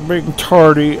because I'm being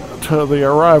tardy to the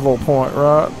arrival point,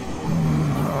 right?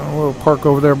 We'll park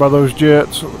over there by those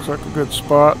jets. It looks like a good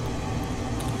spot.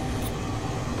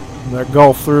 And that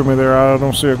Gulf threw me there. I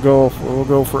don't see a Gulf. We'll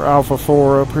go for Alpha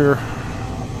 4 up here.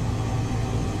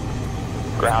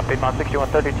 Ground, Phenom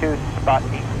 6132, spot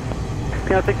E.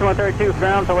 Phenom 6132,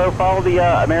 ground, hello, follow the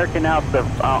American out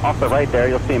off the right there.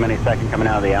 You'll see him any second coming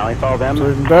out of the alley. Follow them. So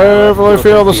you can definitely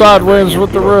feel the side winds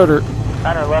with the rudder.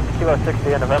 9er left, Kilo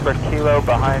 60 in November, Kilo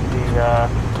behind the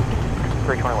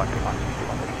 321.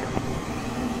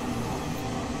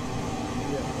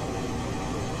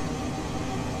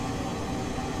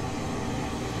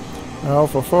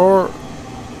 Alpha 4.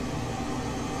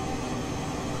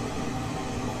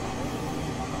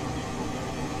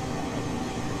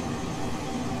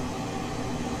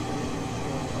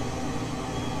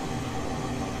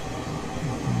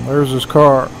 There's his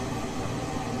car.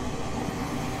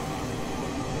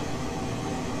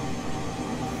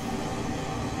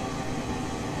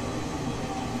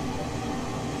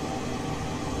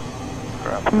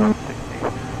 Ground 60,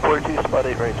 42, spot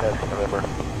 8, right, taxi November.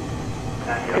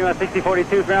 Phenom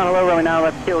 6042, ground, hello, runway 9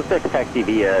 left, Kilo 6, taxi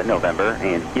via November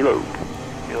and Kilo.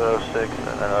 Kilo 6,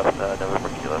 and then left November,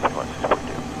 Kilo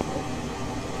 642.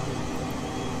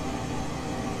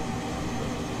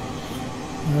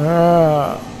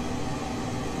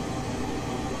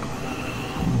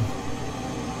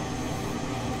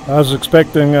 I was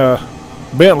expecting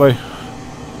Bentley.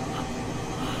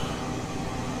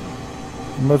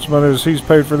 How much money has he's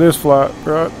paid for this flight,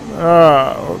 right?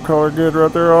 What color good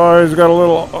right there? Oh, he's got a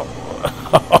little.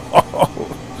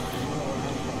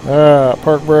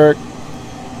 Park brake.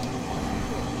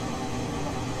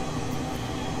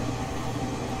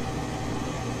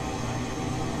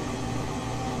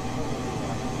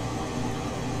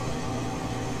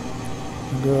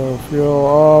 Go fuel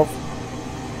off.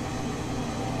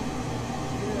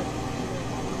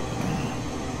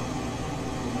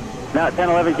 Now at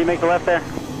 1011, can you make the left there?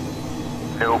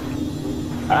 Nope.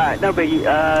 Alright, no biggie.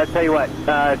 Tell you what,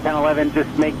 1011, just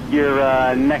make your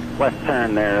next left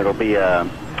turn there. It'll be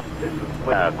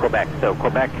Quebec. So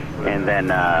Quebec and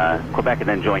then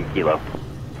join Kilo.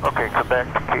 Okay,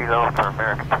 Quebec to Kilo for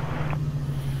American.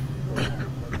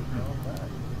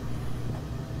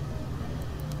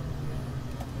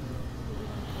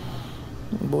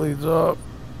 Bleeds up.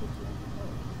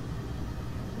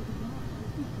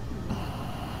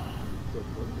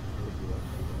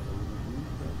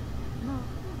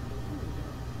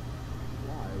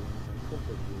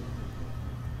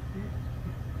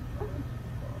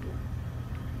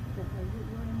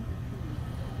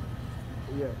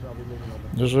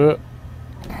 Is it?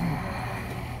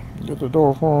 Get the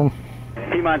door for him.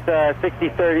 Phenom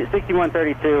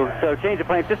 6132. So change of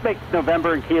plans. Just make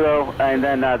November and Kilo, and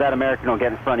then that American will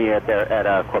get in front of you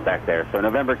at Quebec there. So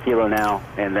November Kilo now,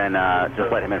 and then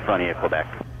just let him in front of you at Quebec.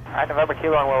 All right, November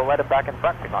Kilo, and we'll let it back in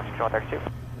front. Phenom 6132.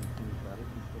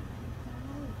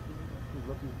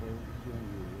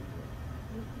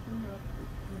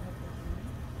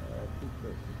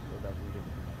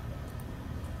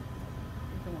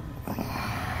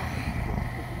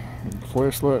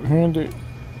 Southwest light handy.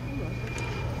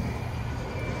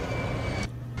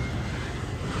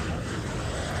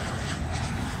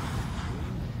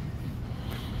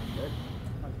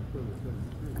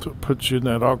 So it puts you in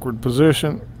that awkward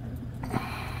position.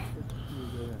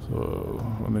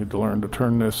 So I need to learn to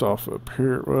turn this off up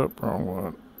here. Oh, wrong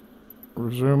one.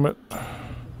 Resume it.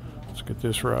 Let's get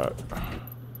this right.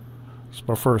 It's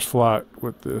my first flight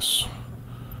with this.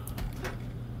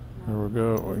 There we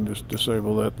go. We can just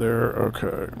disable that there.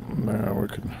 Okay. Now we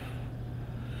can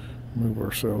move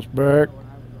ourselves back.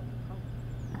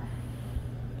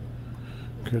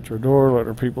 Catch our door. Let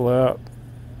our people out.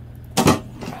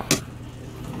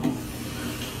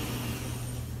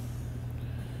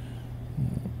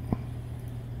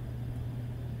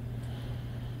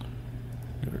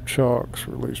 Get our chocks.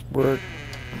 Release brake.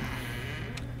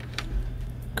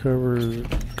 Cover,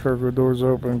 cargo doors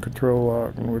open, control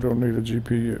lock, and we don't need a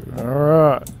GPU.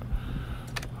 Alright,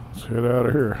 let's head out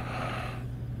of here.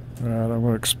 Alright, I'm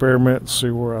going to experiment and see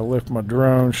where I left my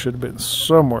drone. Should have been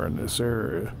somewhere in this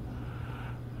area.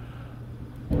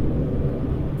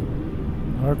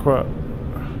 Not quite.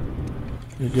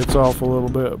 It gets off a little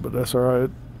bit, but that's alright.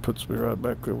 It puts me right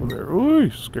back over there.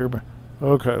 Ooh, scared me.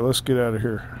 Okay, let's get out of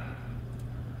here.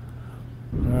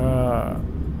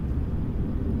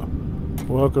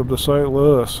 Welcome to St.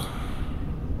 Louis.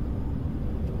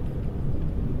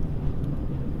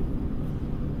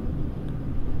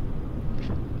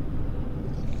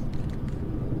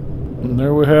 And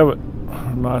there we have it.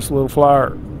 A nice little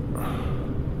flyer.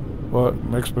 What?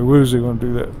 Makes me woozy when I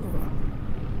do that.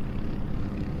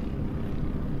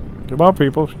 Come on,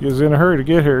 people. You was in a hurry to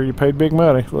get here. You paid big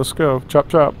money. Let's go. Chop,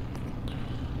 chop.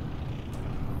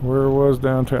 Where was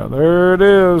downtown? There it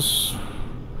is.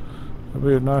 That'll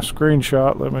be a nice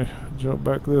screenshot. Let me jump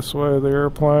back this way of the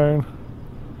airplane.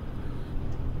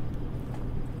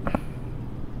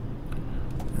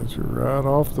 Gets you right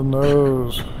off the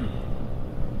nose.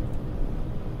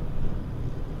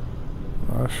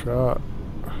 Nice shot.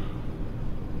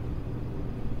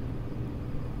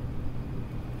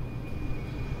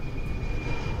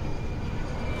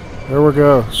 There we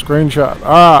go. Screenshot.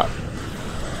 Alright.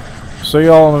 See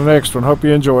y'all on the next one. Hope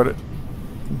you enjoyed it.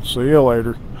 See you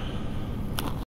later.